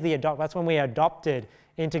 that's when we are adopted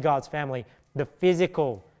into God's family. The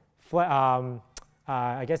physical,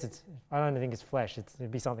 I guess I don't think it's flesh,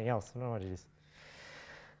 it'd be something else. I don't know what it is.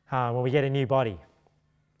 When we get a new body.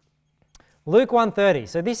 Luke 1:30.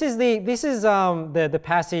 So this is the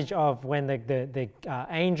passage of when the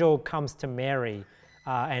angel comes to Mary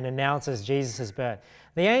and announces Jesus' birth.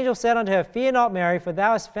 The angel said unto her, Fear not, Mary, for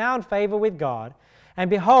thou hast found favor with God. And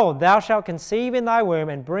behold, thou shalt conceive in thy womb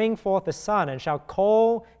and bring forth a son, and shalt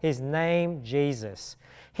call his name Jesus.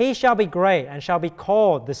 He shall be great and shall be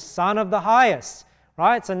called the Son of the Highest.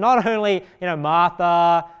 Right? So not only,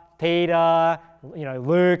 Martha, Peter,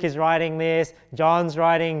 Luke is writing this, John's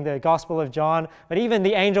writing the Gospel of John, but even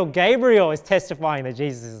the angel Gabriel is testifying that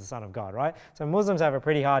Jesus is the Son of God, right? So Muslims have a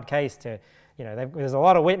pretty hard case to, there's a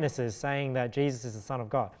lot of witnesses saying that Jesus is the Son of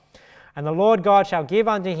God. And the Lord God shall give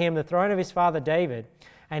unto him the throne of his father David,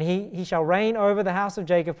 and he shall reign over the house of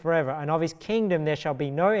Jacob forever, and of his kingdom there shall be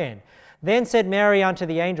no end. Then said Mary unto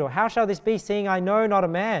the angel, How shall this be, seeing I know not a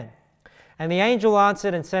man? And the angel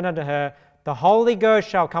answered and said unto her, The Holy Ghost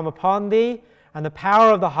shall come upon thee, and the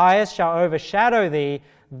power of the highest shall overshadow thee.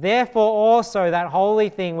 Therefore also that holy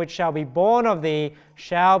thing which shall be born of thee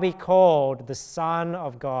shall be called the Son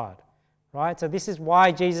of God. Right? So this is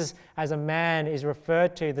why Jesus as a man is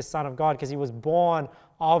referred to the Son of God, because he was born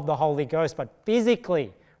of the Holy Ghost, but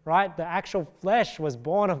physically, right? The actual flesh was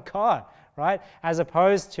born of God, right? As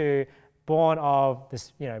opposed to born of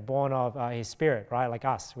this, born of his Spirit, right? Like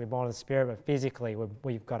us, we're born of the Spirit, but physically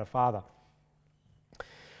we've got a Father.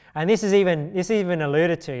 And this is even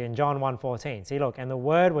alluded to in John 1:14. See, look, and the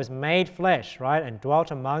Word was made flesh, right, and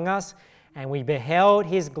dwelt among us, and we beheld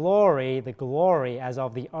his glory, the glory as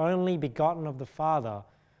of the only begotten of the Father,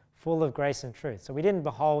 full of grace and truth. So we didn't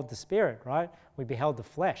behold the Spirit, right? We beheld the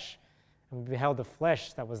flesh, and we beheld the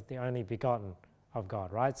flesh that was the only begotten of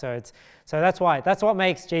God, right? So that's what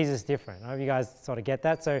makes Jesus different. I hope you guys sort of get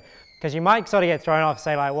that. So, because you might sort of get thrown off,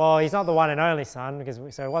 say like, well, he's not the one and only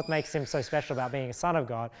Son, so what makes him so special about being a Son of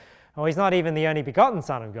God? Well, he's not even the only begotten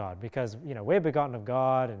Son of God, because we're begotten of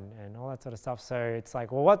God and all that sort of stuff. So it's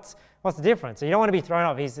like, well, what's the difference? So you don't want to be thrown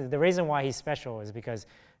off. The reason why he's special is because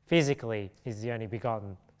physically he's the only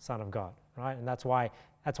begotten Son of God, right? And that's why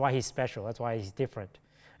he's special. That's why he's different.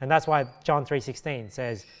 And that's why John 3:16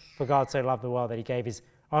 says, For God so loved the world that he gave his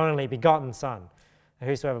only begotten Son, that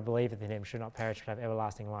whosoever believeth in him should not perish but have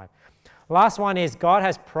everlasting life. Last one is God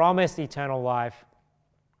has promised eternal life,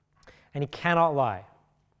 and he cannot lie.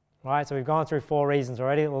 Right? So we've gone through 4 reasons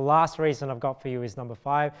already. The last reason I've got for you is number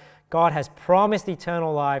 5. God has promised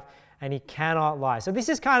eternal life, and he cannot lie. So this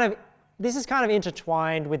is kind of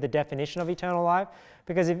intertwined with the definition of eternal life,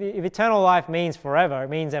 because if eternal life means forever, it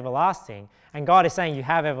means everlasting, and God is saying you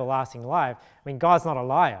have everlasting life. I mean, God's not a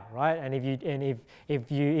liar, right? And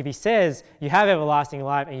if he says you have everlasting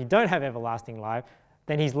life and you don't have everlasting life,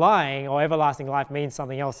 then he's lying, or everlasting life means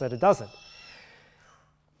something else that it doesn't.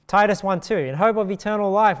 Titus 1:2, in hope of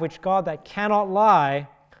eternal life, which God that cannot lie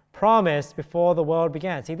promised before the world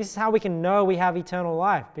began. See, this is how we can know we have eternal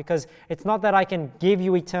life, because it's not that I can give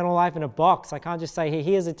you eternal life in a box. I can't just say, hey,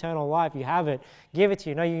 here's eternal life, you have it, give it to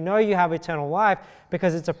you. No, you know you have eternal life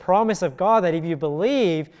because it's a promise of God that if you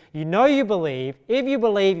believe, you know you believe. If you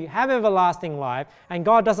believe, you have everlasting life, and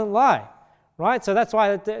God doesn't lie. Right? So that's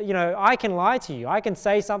why, I can lie to you. I can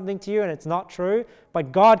say something to you and it's not true,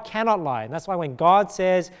 but God cannot lie. And that's why when God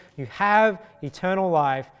says you have eternal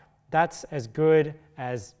life, that's as good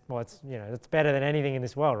as, well, it's better than anything in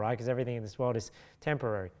this world, right? Because everything in this world is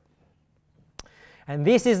temporary. And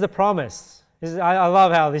this is the promise. I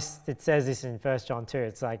love how it says this in 1 John 2.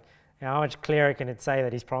 It's like, how much clearer can it say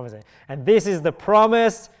that he's promising? And this is the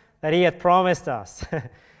promise that he hath promised us,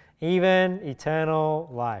 even eternal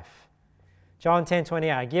life. John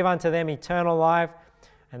 10:28, I give unto them eternal life,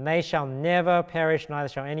 and they shall never perish, neither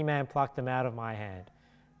shall any man pluck them out of my hand.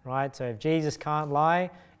 Right? So if Jesus can't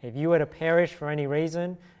lie, if you were to perish for any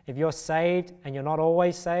reason, if you're saved and you're not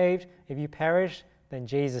always saved, if you perish, then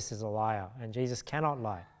Jesus is a liar, and Jesus cannot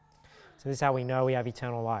lie. So this is how we know we have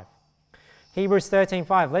eternal life. Hebrews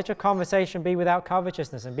 13:5, let your conversation be without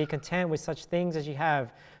covetousness, and be content with such things as you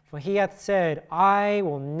have. For he hath said, I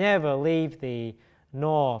will never leave thee,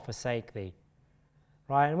 nor forsake thee.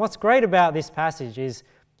 Right? And what's great about this passage is,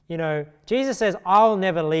 Jesus says, I'll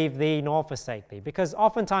never leave thee nor forsake thee, because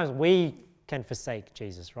oftentimes we can forsake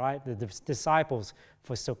Jesus, right? The disciples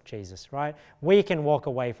forsook Jesus, right? We can walk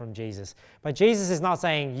away from Jesus. But Jesus is not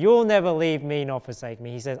saying, you'll never leave me nor forsake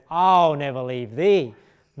me. He says, I'll never leave thee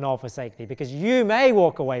nor forsake thee, because you may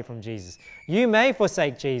walk away from Jesus. You may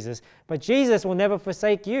forsake Jesus, but Jesus will never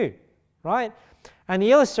forsake you, right? And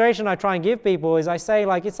the illustration I try and give people is I say,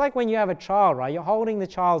 it's like when you have a child, right? You're holding the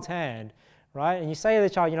child's hand, right? And you say to the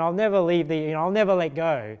child, I'll never leave thee, I'll never let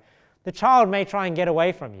go. The child may try and get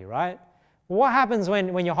away from you, right? Well, what happens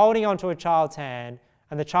when you're holding onto a child's hand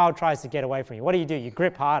and the child tries to get away from you? What do? You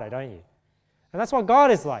grip harder, don't you? And that's what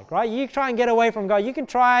God is like, right? You try and get away from God. You can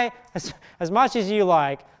try as much as you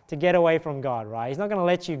like to get away from God, right? He's not going to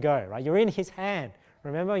let you go, right? You're in his hand.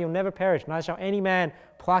 Remember, you'll never perish, neither shall any man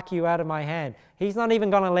pluck you out of my hand. He's not even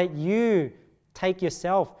going to let you take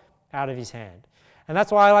yourself out of his hand. And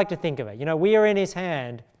that's why I like to think of it. We are in his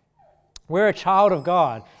hand. We're a child of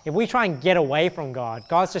God. If we try and get away from God,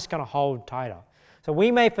 God's just going to hold tighter. So we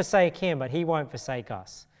may forsake him, but he won't forsake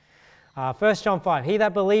us. 1 John 5, he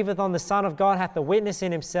that believeth on the Son of God hath the witness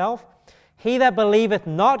in himself. He that believeth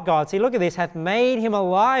not God, see, look at this, hath made him a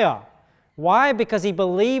liar. Why? Because he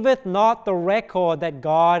believeth not the record that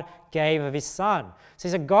God gave of his Son.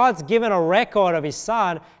 So God's given a record of his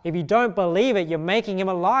Son. If you don't believe it, you're making him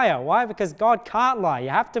a liar. Why? Because God can't lie. You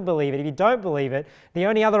have to believe it. If you don't believe it, the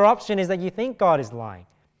only other option is that you think God is lying.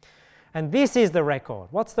 And this is the record.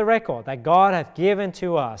 What's the record? That God hath given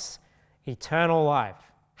to us eternal life.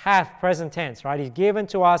 Hath, present tense, right? He's given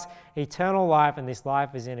to us eternal life, and this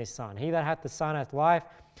life is in his Son. He that hath the Son hath life.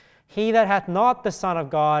 He that hath not the Son of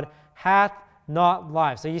God hath not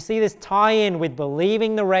life. So you see this tie-in with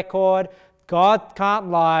believing the record. God can't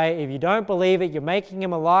lie. If you don't believe it, you're making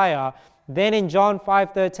him a liar. Then in John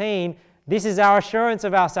 5:13, this is our assurance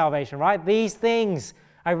of our salvation, right? These things,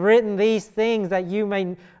 I've written these things that you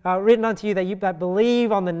may, written unto you that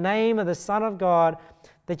believe on the name of the Son of God,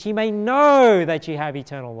 that ye may know that ye have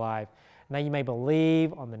eternal life, and that you may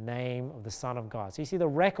believe on the name of the Son of God. So you see, the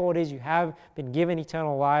record is you have been given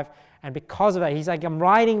eternal life, and because of that, he's like, I'm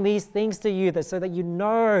writing these things to you so that you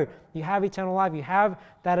know you have eternal life. You have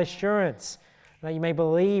that assurance, that you may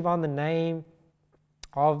believe on the name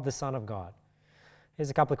of the Son of God. Here's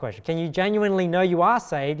a couple of questions. Can you genuinely know you are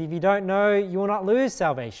saved? If you don't know, you will not lose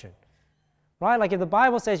salvation. Right? Like if the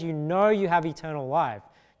Bible says you know you have eternal life,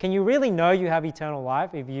 can you really know you have eternal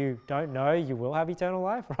life if you don't know you will have eternal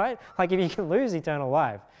life, right? Like if you can lose eternal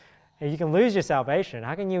life, if you can lose your salvation,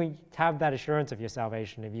 how can you have that assurance of your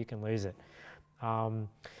salvation if you can lose it? And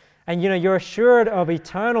you're assured of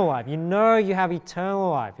eternal life. You know you have eternal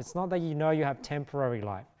life. It's not that you know you have temporary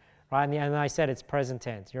life, right? And I said it's present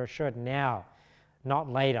tense. You're assured now,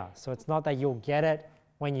 not later. So it's not that you'll get it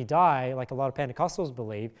when you die, like a lot of Pentecostals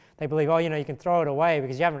believe. They believe, you can throw it away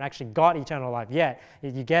because you haven't actually got eternal life yet.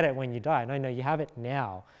 You get it when you die. No, you have it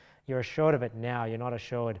now. You're assured of it now. You're not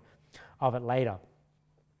assured of it later.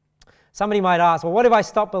 Somebody might ask, well, what if I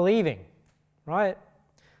stop believing? Right?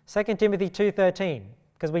 2 Timothy 2:13,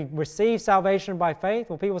 because we receive salvation by faith.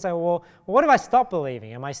 Well, people say, well, what if I stop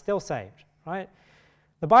believing? Am I still saved? Right?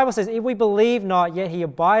 The Bible says, if we believe not, yet he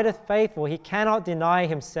abideth faithful, he cannot deny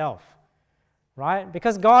himself. Right?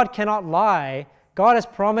 Because God cannot lie, God has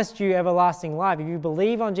promised you everlasting life. If you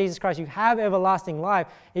believe on Jesus Christ, you have everlasting life.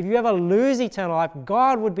 If you ever lose eternal life,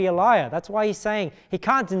 God would be a liar. That's why he's saying he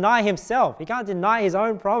can't deny himself. He can't deny his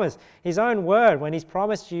own promise, his own word, when he's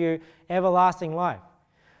promised you everlasting life.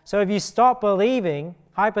 So if you stop believing,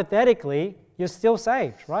 hypothetically, you're still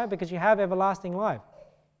saved, right? Because you have everlasting life.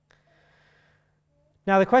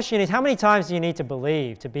 Now the question is, how many times do you need to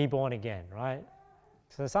believe to be born again, right?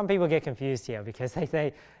 So some people get confused here because they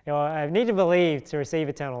say, I need to believe to receive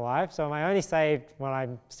eternal life, so am I only saved when I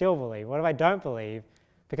still believe? What if I don't believe?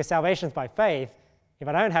 Because salvation is by faith. If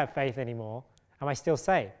I don't have faith anymore, am I still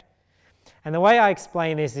saved? And the way I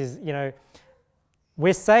explain this is,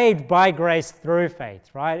 we're saved by grace through faith,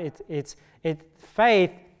 right?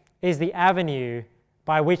 Faith is the avenue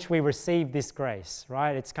by which we receive this grace,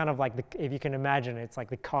 right? It's kind of like, if you can imagine, it's like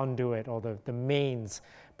the conduit or the means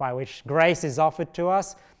by which grace is offered to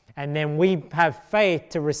us, and then we have faith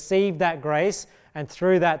to receive that grace, and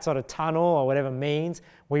through that sort of tunnel or whatever means,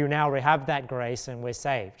 we now have that grace and we're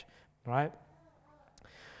saved, right?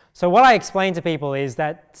 So what I explain to people is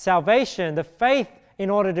that salvation, the faith in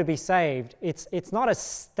order to be saved, it's not a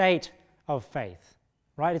state of faith,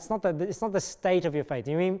 right? It's not the state of your faith.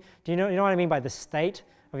 Do you know what I mean by the state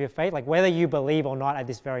of your faith? Like whether you believe or not at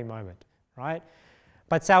this very moment, right?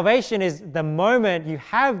 But salvation is the moment you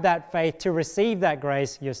have that faith to receive that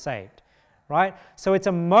grace, you're saved, right? So it's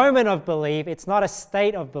a moment of belief. It's not a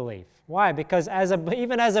state of belief. Why? Because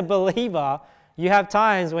even as a believer, you have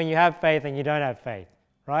times when you have faith and you don't have faith,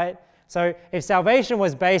 right? So if salvation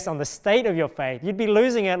was based on the state of your faith, you'd be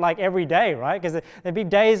losing it like every day, right? Because there'd be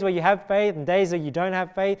days where you have faith and days where you don't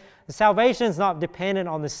have faith. The salvation is not dependent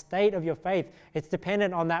on the state of your faith. It's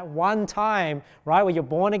dependent on that one time, right, where you're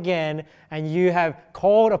born again and you have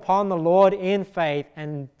called upon the Lord in faith,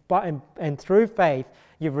 and through faith,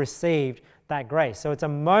 you've received that grace. So it's a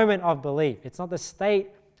moment of belief. It's not the state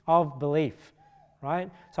of belief,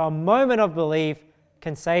 right? So a moment of belief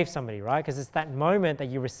can save somebody, right? Because it's that moment that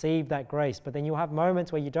you receive that grace. But then you'll have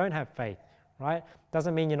moments where you don't have faith, right?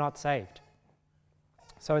 Doesn't mean you're not saved.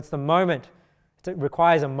 So it's the moment. It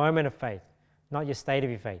requires a moment of faith, not your state of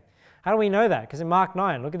your faith. How do we know that? Because in Mark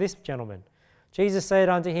 9, look at this gentleman. Jesus said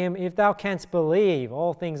unto him, if thou canst believe,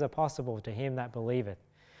 all things are possible to him that believeth.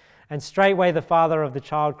 And straightway the father of the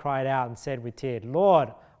child cried out and said with tears, Lord,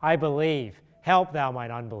 I believe, help thou mine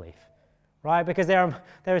unbelief. Right? Because there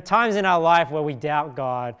are times in our life where we doubt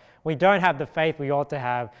God, we don't have the faith we ought to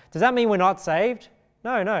have. Does that mean we're not saved?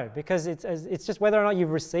 No, because it's just whether or not you've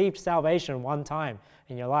received salvation one time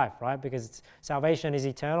in your life, right? Because salvation is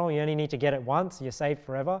eternal. You only need to get it once. You're saved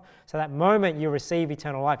forever. So that moment you receive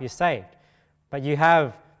eternal life, you're saved. But you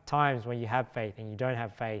have times when you have faith and you don't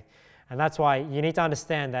have faith. And that's why you need to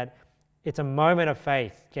understand that it's a moment of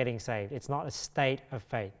faith getting saved. It's not a state of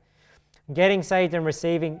faith. Getting saved and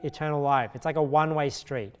receiving eternal life, it's like a one-way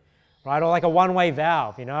street, right? Or like a one-way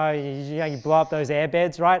valve, you blow up those air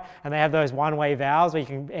beds, right? And they have those one-way valves where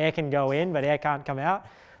air can go in, but air can't come out.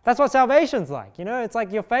 That's what salvation's like, It's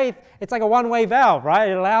like your faith, it's like a one-way valve, right?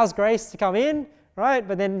 It allows grace to come in, right?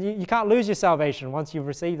 But then you can't lose your salvation once you've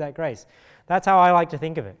received that grace. That's how I like to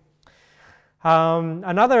think of it.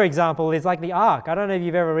 Another example is like the ark. I don't know if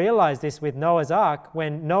you've ever realized this with Noah's ark.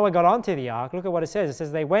 When Noah got onto the ark, look at what it says. It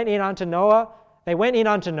says they went in unto Noah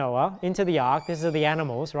into the ark. This are the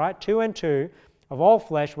animals, right? 2 and 2 of all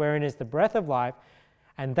flesh, wherein is the breath of life.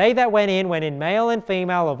 And they that went in male and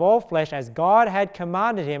female of all flesh, as God had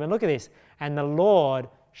commanded him. And look at this. And the Lord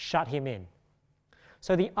shut him in.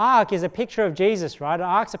 So the ark is a picture of Jesus, right? The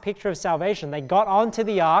ark's a picture of salvation. They got onto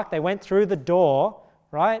the ark. They went through the door,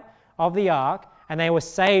 right, of the ark, and they were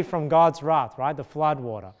saved from God's wrath, right? The flood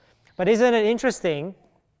water. But isn't it interesting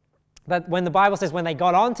that when the Bible says when they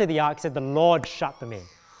got onto the ark, it said the Lord shut them in.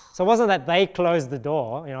 So it wasn't that they closed the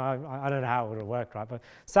door. I don't know how it would have worked, right? But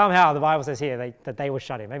somehow the Bible says here that they were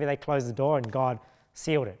shut in. Maybe they closed the door and God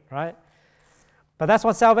sealed it, right? But that's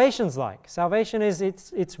what salvation's like. Salvation is,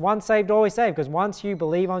 it's once saved, always saved. Because once you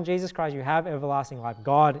believe on Jesus Christ, you have everlasting life.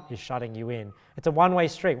 God is shutting you in. It's a one-way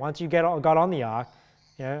street. Once you got on the ark,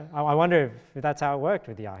 I wonder if that's how it worked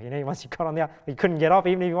with the ark. Once you got on the ark, you couldn't get off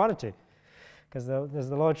even if you wanted to, because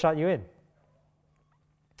the Lord shut you in.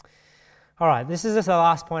 All right, this is just the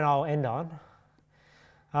last point I'll end on.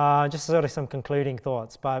 Just sort of some concluding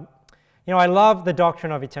thoughts. But I love the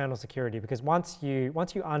doctrine of eternal security, because once you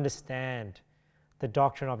understand the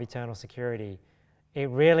doctrine of eternal security, it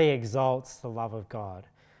really exalts the love of God.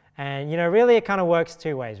 And, really it kind of works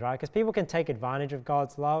two ways, right? Because people can take advantage of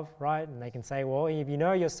God's love, right? And they can say, well, if you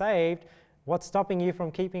know you're saved, what's stopping you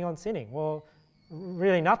from keeping on sinning? Well,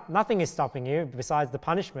 really nothing is stopping you besides the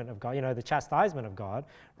punishment of God, the chastisement of God,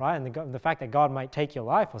 right? And the fact that God might take your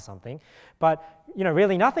life or something. But,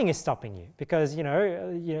 really nothing is stopping you because,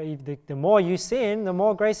 the more you sin, the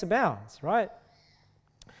more grace abounds, right?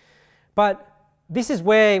 But this is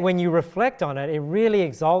where, when you reflect on it, it really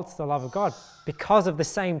exalts the love of God because of the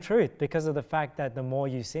same truth, because of the fact that the more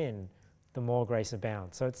you sin, the more grace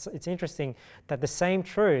abounds. So it's interesting that the same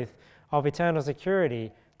truth of eternal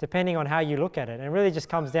security, depending on how you look at it, and it really just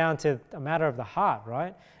comes down to a matter of the heart,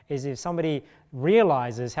 right? Is if somebody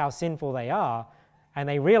realizes how sinful they are and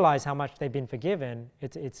they realize how much they've been forgiven,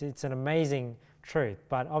 it's an amazing truth.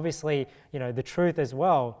 But obviously, the truth as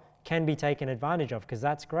well can be taken advantage of because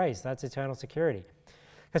that's grace, that's eternal security.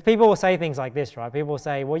 Because people will say things like this, right? People will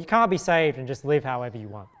say, well, you can't be saved and just live however you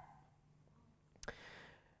want.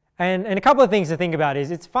 And a couple of things to think about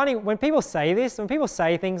is, it's funny, when people say this, when people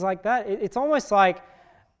say things like that, it's almost like,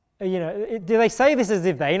 do they say this as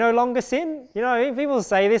if they no longer sin? People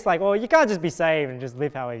say this like, oh, you can't just be saved and just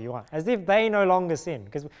live however you want, as if they no longer sin,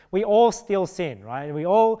 because we all still sin, right? We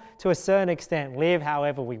all, to a certain extent, live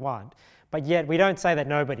however we want. But yet we don't say that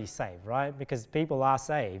nobody's saved, right? Because people are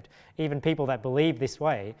saved. Even people that believe this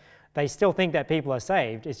way, they still think that people are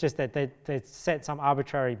saved. It's just that they set some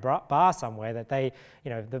arbitrary bar somewhere that they,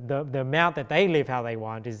 the amount that they live how they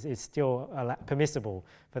want is still permissible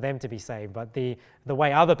for them to be saved. But the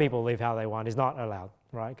way other people live how they want is not allowed,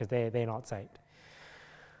 right? Because they're not saved.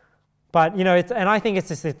 But, and I think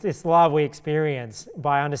it's this love we experience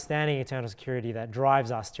by understanding eternal security that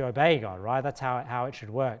drives us to obey God, right? That's how it should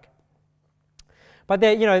work. But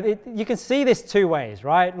there, you can see this two ways,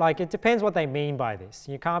 right? Like, it depends what they mean by this.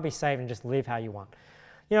 You can't be saved and just live how you want.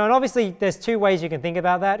 And obviously there's two ways you can think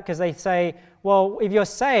about that, because they say, well, if you're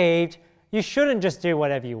saved, you shouldn't just do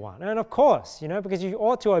whatever you want. And of course, because you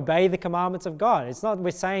ought to obey the commandments of God. It's not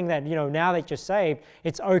we're saying that, now that you're saved,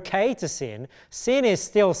 it's okay to sin. Sin is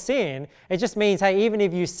still sin. It just means, hey, even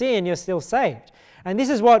if you sin, you're still saved. And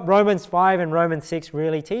this is what Romans 5 and Romans 6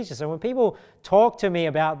 really teach us. So when people talk to me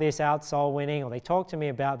about this out soul winning, or they talk to me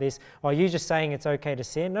about this, or you just saying it's okay to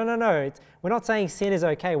sin? No. We're not saying sin is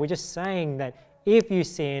okay. We're just saying that if you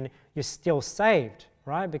sin, you're still saved,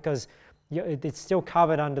 right? Because it's still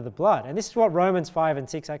covered under the blood. And this is what Romans 5 and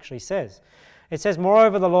 6 actually says. It says,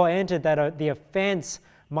 moreover, the law entered that the offense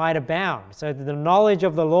might abound. So the knowledge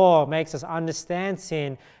of the law makes us understand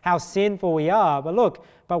sin, how sinful we are.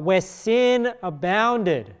 But where sin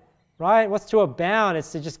abounded, right? What's to abound?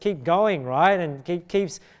 It's to just keep going, right? And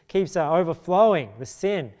keeps overflowing, the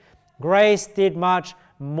sin. Grace did much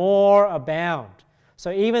more abound.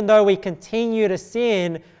 So even though we continue to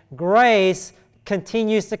sin, grace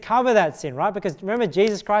continues to cover that sin, right? Because remember,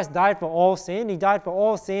 Jesus Christ died for all sin. He died for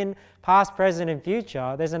all sin, past, present, and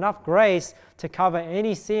future. There's enough grace to cover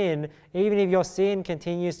any sin, even if your sin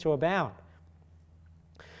continues to abound.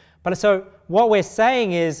 But so what we're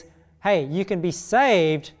saying is, hey, you can be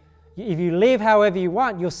saved. If you live however you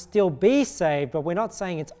want, you'll still be saved, but we're not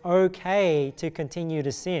saying it's okay to continue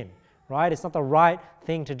to sin, right? It's not the right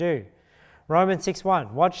thing to do. Romans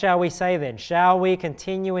 6:1, what shall we say then? Shall we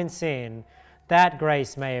continue in sin that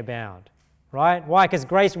grace may abound? Right? Why? Because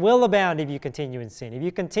grace will abound if you continue in sin. If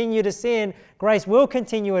you continue to sin, grace will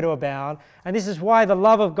continue to abound. And this is why the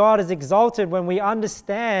love of God is exalted when we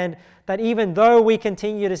understand that even though we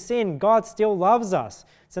continue to sin, God still loves us.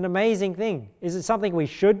 It's an amazing thing. Is it something we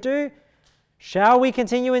should do? Shall we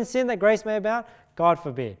continue in sin that grace may abound? God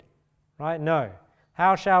forbid. Right? No.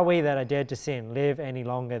 How shall we that are dead to sin live any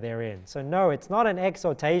longer therein? So no, it's not an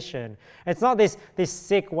exhortation. It's not this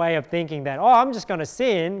sick way of thinking that, I'm just going to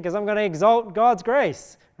sin because I'm going to exalt God's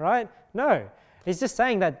grace, right? No, it's just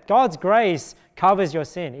saying that God's grace covers your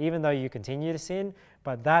sin, even though you continue to sin,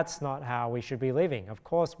 but that's not how we should be living. Of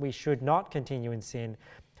course, we should not continue in sin,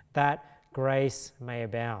 that grace may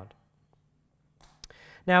abound.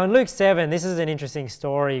 Now in Luke 7, this is an interesting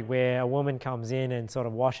story where a woman comes in and sort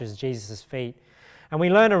of washes Jesus' feet. And we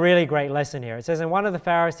learn a really great lesson here. It says, and one of the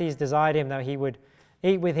Pharisees desired him that he would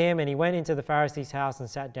eat with him, and he went into the Pharisee's house and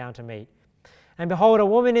sat down to meat. And behold, a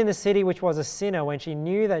woman in the city which was a sinner, when she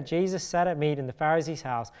knew that Jesus sat at meat in the Pharisee's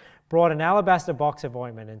house, brought an alabaster box of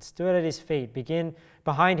ointment and stood at his feet,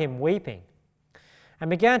 behind him weeping, and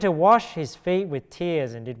began to wash his feet with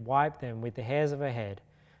tears, and did wipe them with the hairs of her head,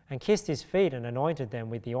 and kissed his feet and anointed them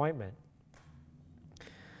with the ointment.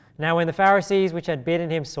 Now when the Pharisees which had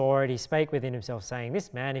bidden him saw it, he spake within himself, saying,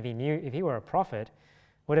 this man, if he were a prophet,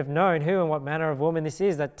 would have known who and what manner of woman this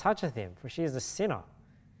is that toucheth him, for she is a sinner.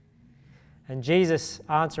 And Jesus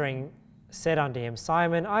answering said unto him,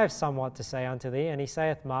 Simon, I have somewhat to say unto thee. And he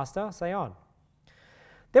saith, Master, say on.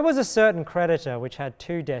 There was a certain creditor which had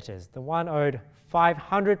 2 debtors. The one owed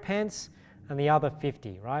 500 pence and the other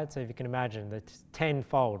 50, right? So if you can imagine, that's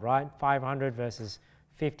tenfold, right? 500 versus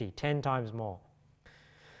 50, 10 times more.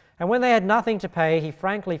 And when they had nothing to pay, he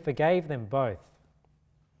frankly forgave them both.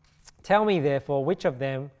 Tell me, therefore, which of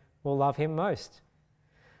them will love him most?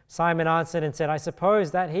 Simon answered and said, I suppose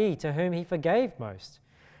that he to whom he forgave most.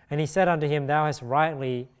 And he said unto him, Thou hast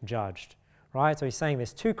rightly judged. Right? So he's saying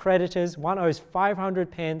there's 2 creditors. One owes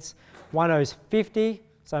 500 pence, one owes 50.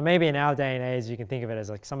 So maybe in our day and age, you can think of it as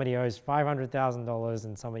like somebody owes $500,000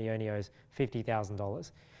 and somebody only owes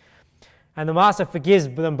 $50,000. And the master forgives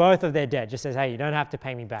them both of their debt, just says, hey, you don't have to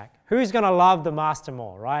pay me back. Who's going to love the master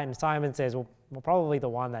more, right? And Simon says, well, probably the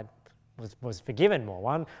one that was forgiven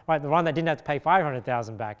more, right? The one that didn't have to pay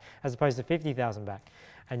 $500,000 back as opposed to $50,000 back.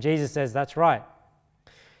 And Jesus says, that's right.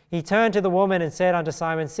 He turned to the woman and said unto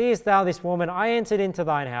Simon, Seest thou this woman? I entered into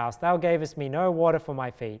thine house. Thou gavest me no water for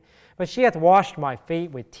my feet, but she hath washed my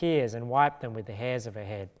feet with tears and wiped them with the hairs of her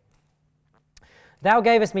head. Thou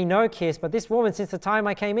gavest me no kiss, but this woman, since the time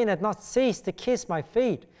I came in, hath not ceased to kiss my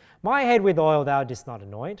feet. My head with oil thou didst not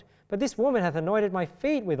anoint, but this woman hath anointed my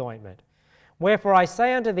feet with ointment. Wherefore I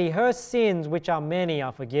say unto thee, her sins, which are many,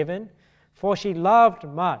 are forgiven, for she loved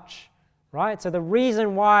much. Right? So the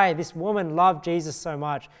reason why this woman loved Jesus so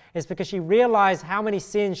much is because she realized how many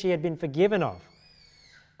sins she had been forgiven of.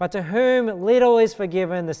 But to whom little is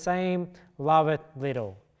forgiven, the same loveth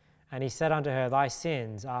little. And he said unto her, Thy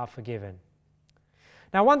sins are forgiven.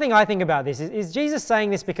 Now, one thing I think about this is Jesus saying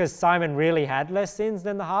this because Simon really had less sins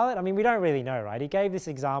than the harlot? I mean, we don't really know, right? He gave this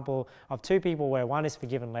example of 2 people where one is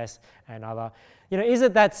forgiven less and another. You know, is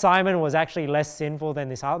it that Simon was actually less sinful than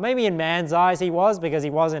this harlot? Maybe in man's eyes he was, because he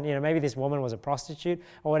wasn't, you know, maybe this woman was a prostitute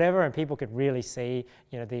or whatever, and people could really see,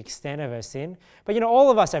 you know, the extent of her sin. But, you know,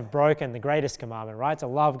 all of us have broken the greatest commandment, right? To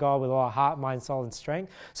love God with all our heart, mind, soul, and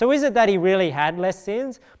strength. So is it that he really had less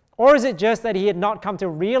sins? Or is it just that he had not come to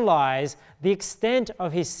realize the extent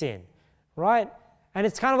of his sin, right? And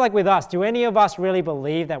it's kind of like with us. Do any of us really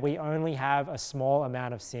believe that we only have a small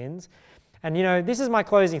amount of sins? And, you know, this is my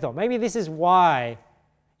closing thought. Maybe this is why,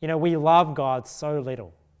 you know, we love God so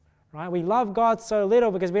little, right? We love God so little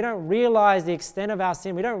because we don't realize the extent of our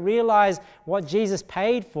sin. We don't realize what Jesus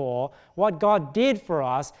paid for, what God did for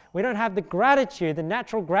us. We don't have the gratitude, the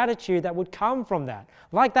natural gratitude that would come from that.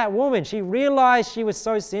 Like that woman, she realized she was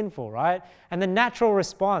so sinful, right? And the natural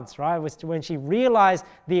response, right, was to, when she realized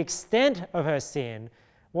the extent of her sin,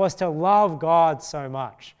 was to love God so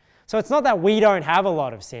much. So it's not that we don't have a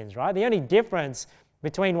lot of sins, right? The only difference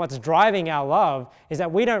between what's driving our love is that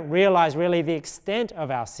we don't realize really the extent of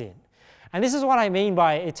our sin. And this is what I mean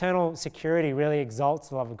by eternal security really exalts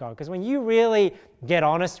the love of God. Because when you really get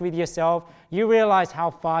honest with yourself, you realize how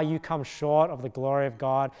far you come short of the glory of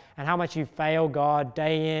God and how much you fail God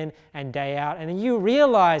day in and day out. And then you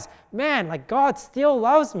realize, man, like God still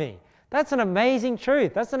loves me. That's an amazing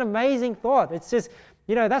truth. That's an amazing thought. It's just,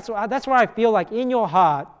 you know, that's where I feel like in your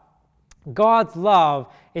heart, God's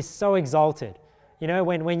love is so exalted. You know,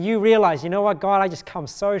 when you realize, you know what, God, I just come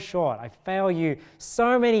so short. I fail you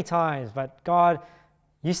so many times, but God,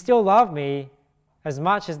 you still love me as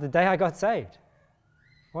much as the day I got saved.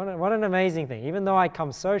 What an amazing thing. Even though I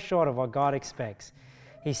come so short of what God expects,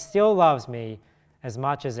 He still loves me as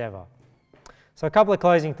much as ever. So a couple of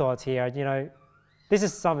closing thoughts here. You know, this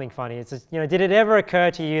is something funny. It's just, you know, did it ever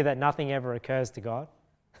occur to you that nothing ever occurs to God?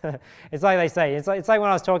 It's like they say, it's like when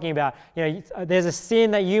I was talking about, you know, there's a sin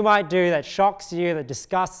that you might do that shocks you, that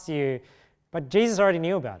disgusts you, but Jesus already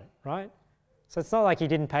knew about it, right? So it's not like He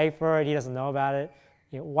didn't pay for it, He doesn't know about it.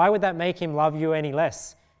 You know, why would that make Him love you any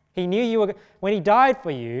less? He knew you were, when He died for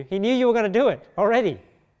you, He knew you were going to do it already,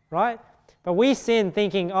 right? But we sin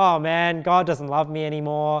thinking, oh man, God doesn't love me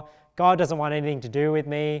anymore, God doesn't want anything to do with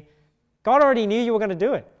me. God already knew you were going to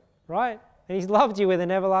do it, right? And He's loved you with an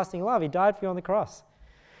everlasting love. He died for you on the cross.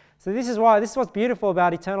 So this is what's beautiful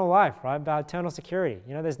about eternal life, right? About eternal security.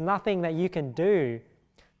 You know, there's nothing that you can do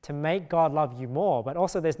to make God love you more, but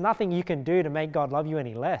also there's nothing you can do to make God love you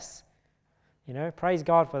any less. You know, praise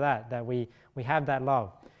God for that we have that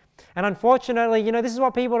love. And unfortunately, you know, this is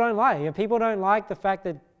what people don't like. You know, people don't like the fact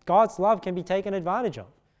that God's love can be taken advantage of.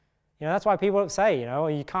 You know, that's why people say, you know,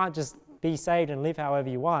 you can't just be saved and live however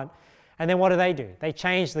you want. And then what do? They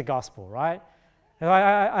change the gospel, right? And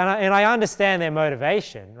I understand their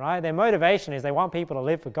motivation, right? Their motivation is they want people to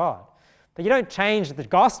live for God. But you don't change the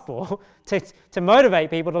gospel to motivate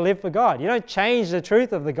people to live for God. You don't change the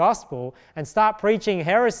truth of the gospel and start preaching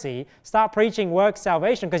heresy, start preaching work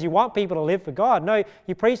salvation because you want people to live for God. No,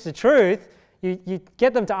 you preach the truth, you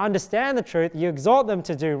get them to understand the truth, you exhort them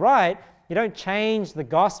to do right. You don't change the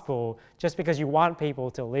gospel just because you want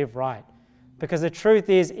people to live right. Because the truth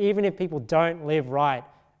is, even if people don't live right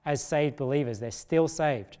as saved believers, they're still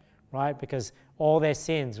saved, right? Because all their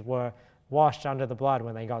sins were washed under the blood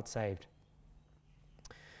when they got saved.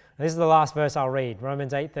 This is the last verse I'll read,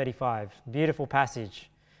 Romans 8:35, beautiful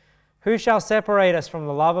passage. Who shall separate us from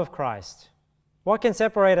the love of Christ? What can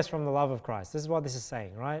separate us from the love of Christ? This is what this is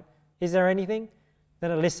saying, right? Is there anything?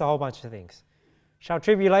 Then it lists a whole bunch of things. Shall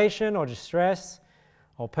tribulation or distress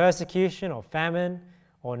or persecution or famine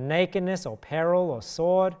or nakedness or peril or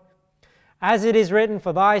sword? As it is written,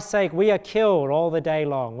 for thy sake we are killed all the day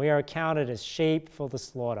long. We are accounted as sheep for the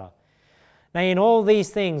slaughter. Nay, in all these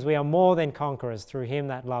things we are more than conquerors through him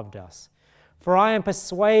that loved us. For I am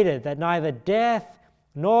persuaded that neither death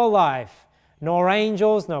nor life, nor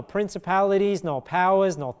angels, nor principalities, nor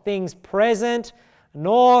powers, nor things present,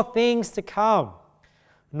 nor things to come,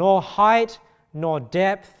 nor height, nor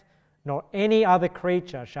depth, nor any other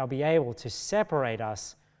creature shall be able to separate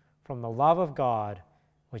us from the love of God,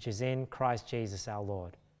 which is in Christ Jesus our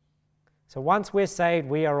Lord. So once we're saved,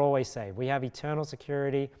 we are always saved. We have eternal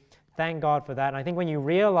security. Thank God for that. And I think when you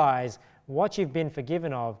realize what you've been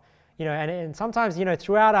forgiven of, and sometimes,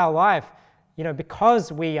 throughout our life,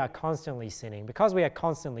 because we are constantly sinning, because we are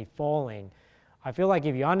constantly falling, I feel like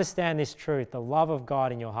if you understand this truth, the love of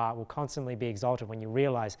God in your heart will constantly be exalted when you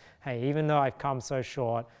realize, hey, even though I've come so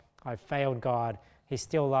short, I've failed God, he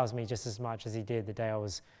still loves me just as much as he did the day I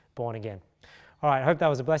was born again. All right, I hope that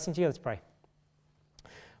was a blessing to you. Let's pray.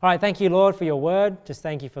 All right, thank you, Lord, for your word. Just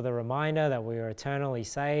thank you for the reminder that we are eternally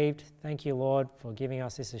saved. Thank you, Lord, for giving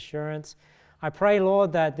us this assurance. I pray,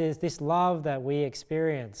 Lord, that there's this love that we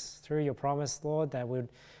experience through your promise, Lord, that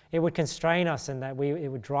it would constrain us and that it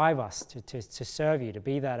would drive us to serve you, to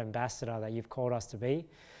be that ambassador that you've called us to be.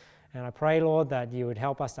 And I pray, Lord, that you would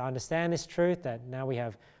help us to understand this truth, that now we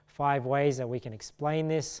have 5 ways that we can explain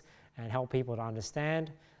this and help people to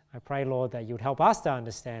understand. I pray, Lord, that you would help us to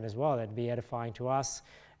understand as well, that it'd be edifying to us.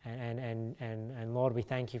 And Lord, we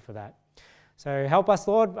thank you for that. So help us,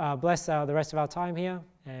 Lord. Bless the rest of our time here.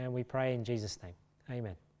 And we pray in Jesus' name.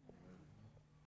 Amen.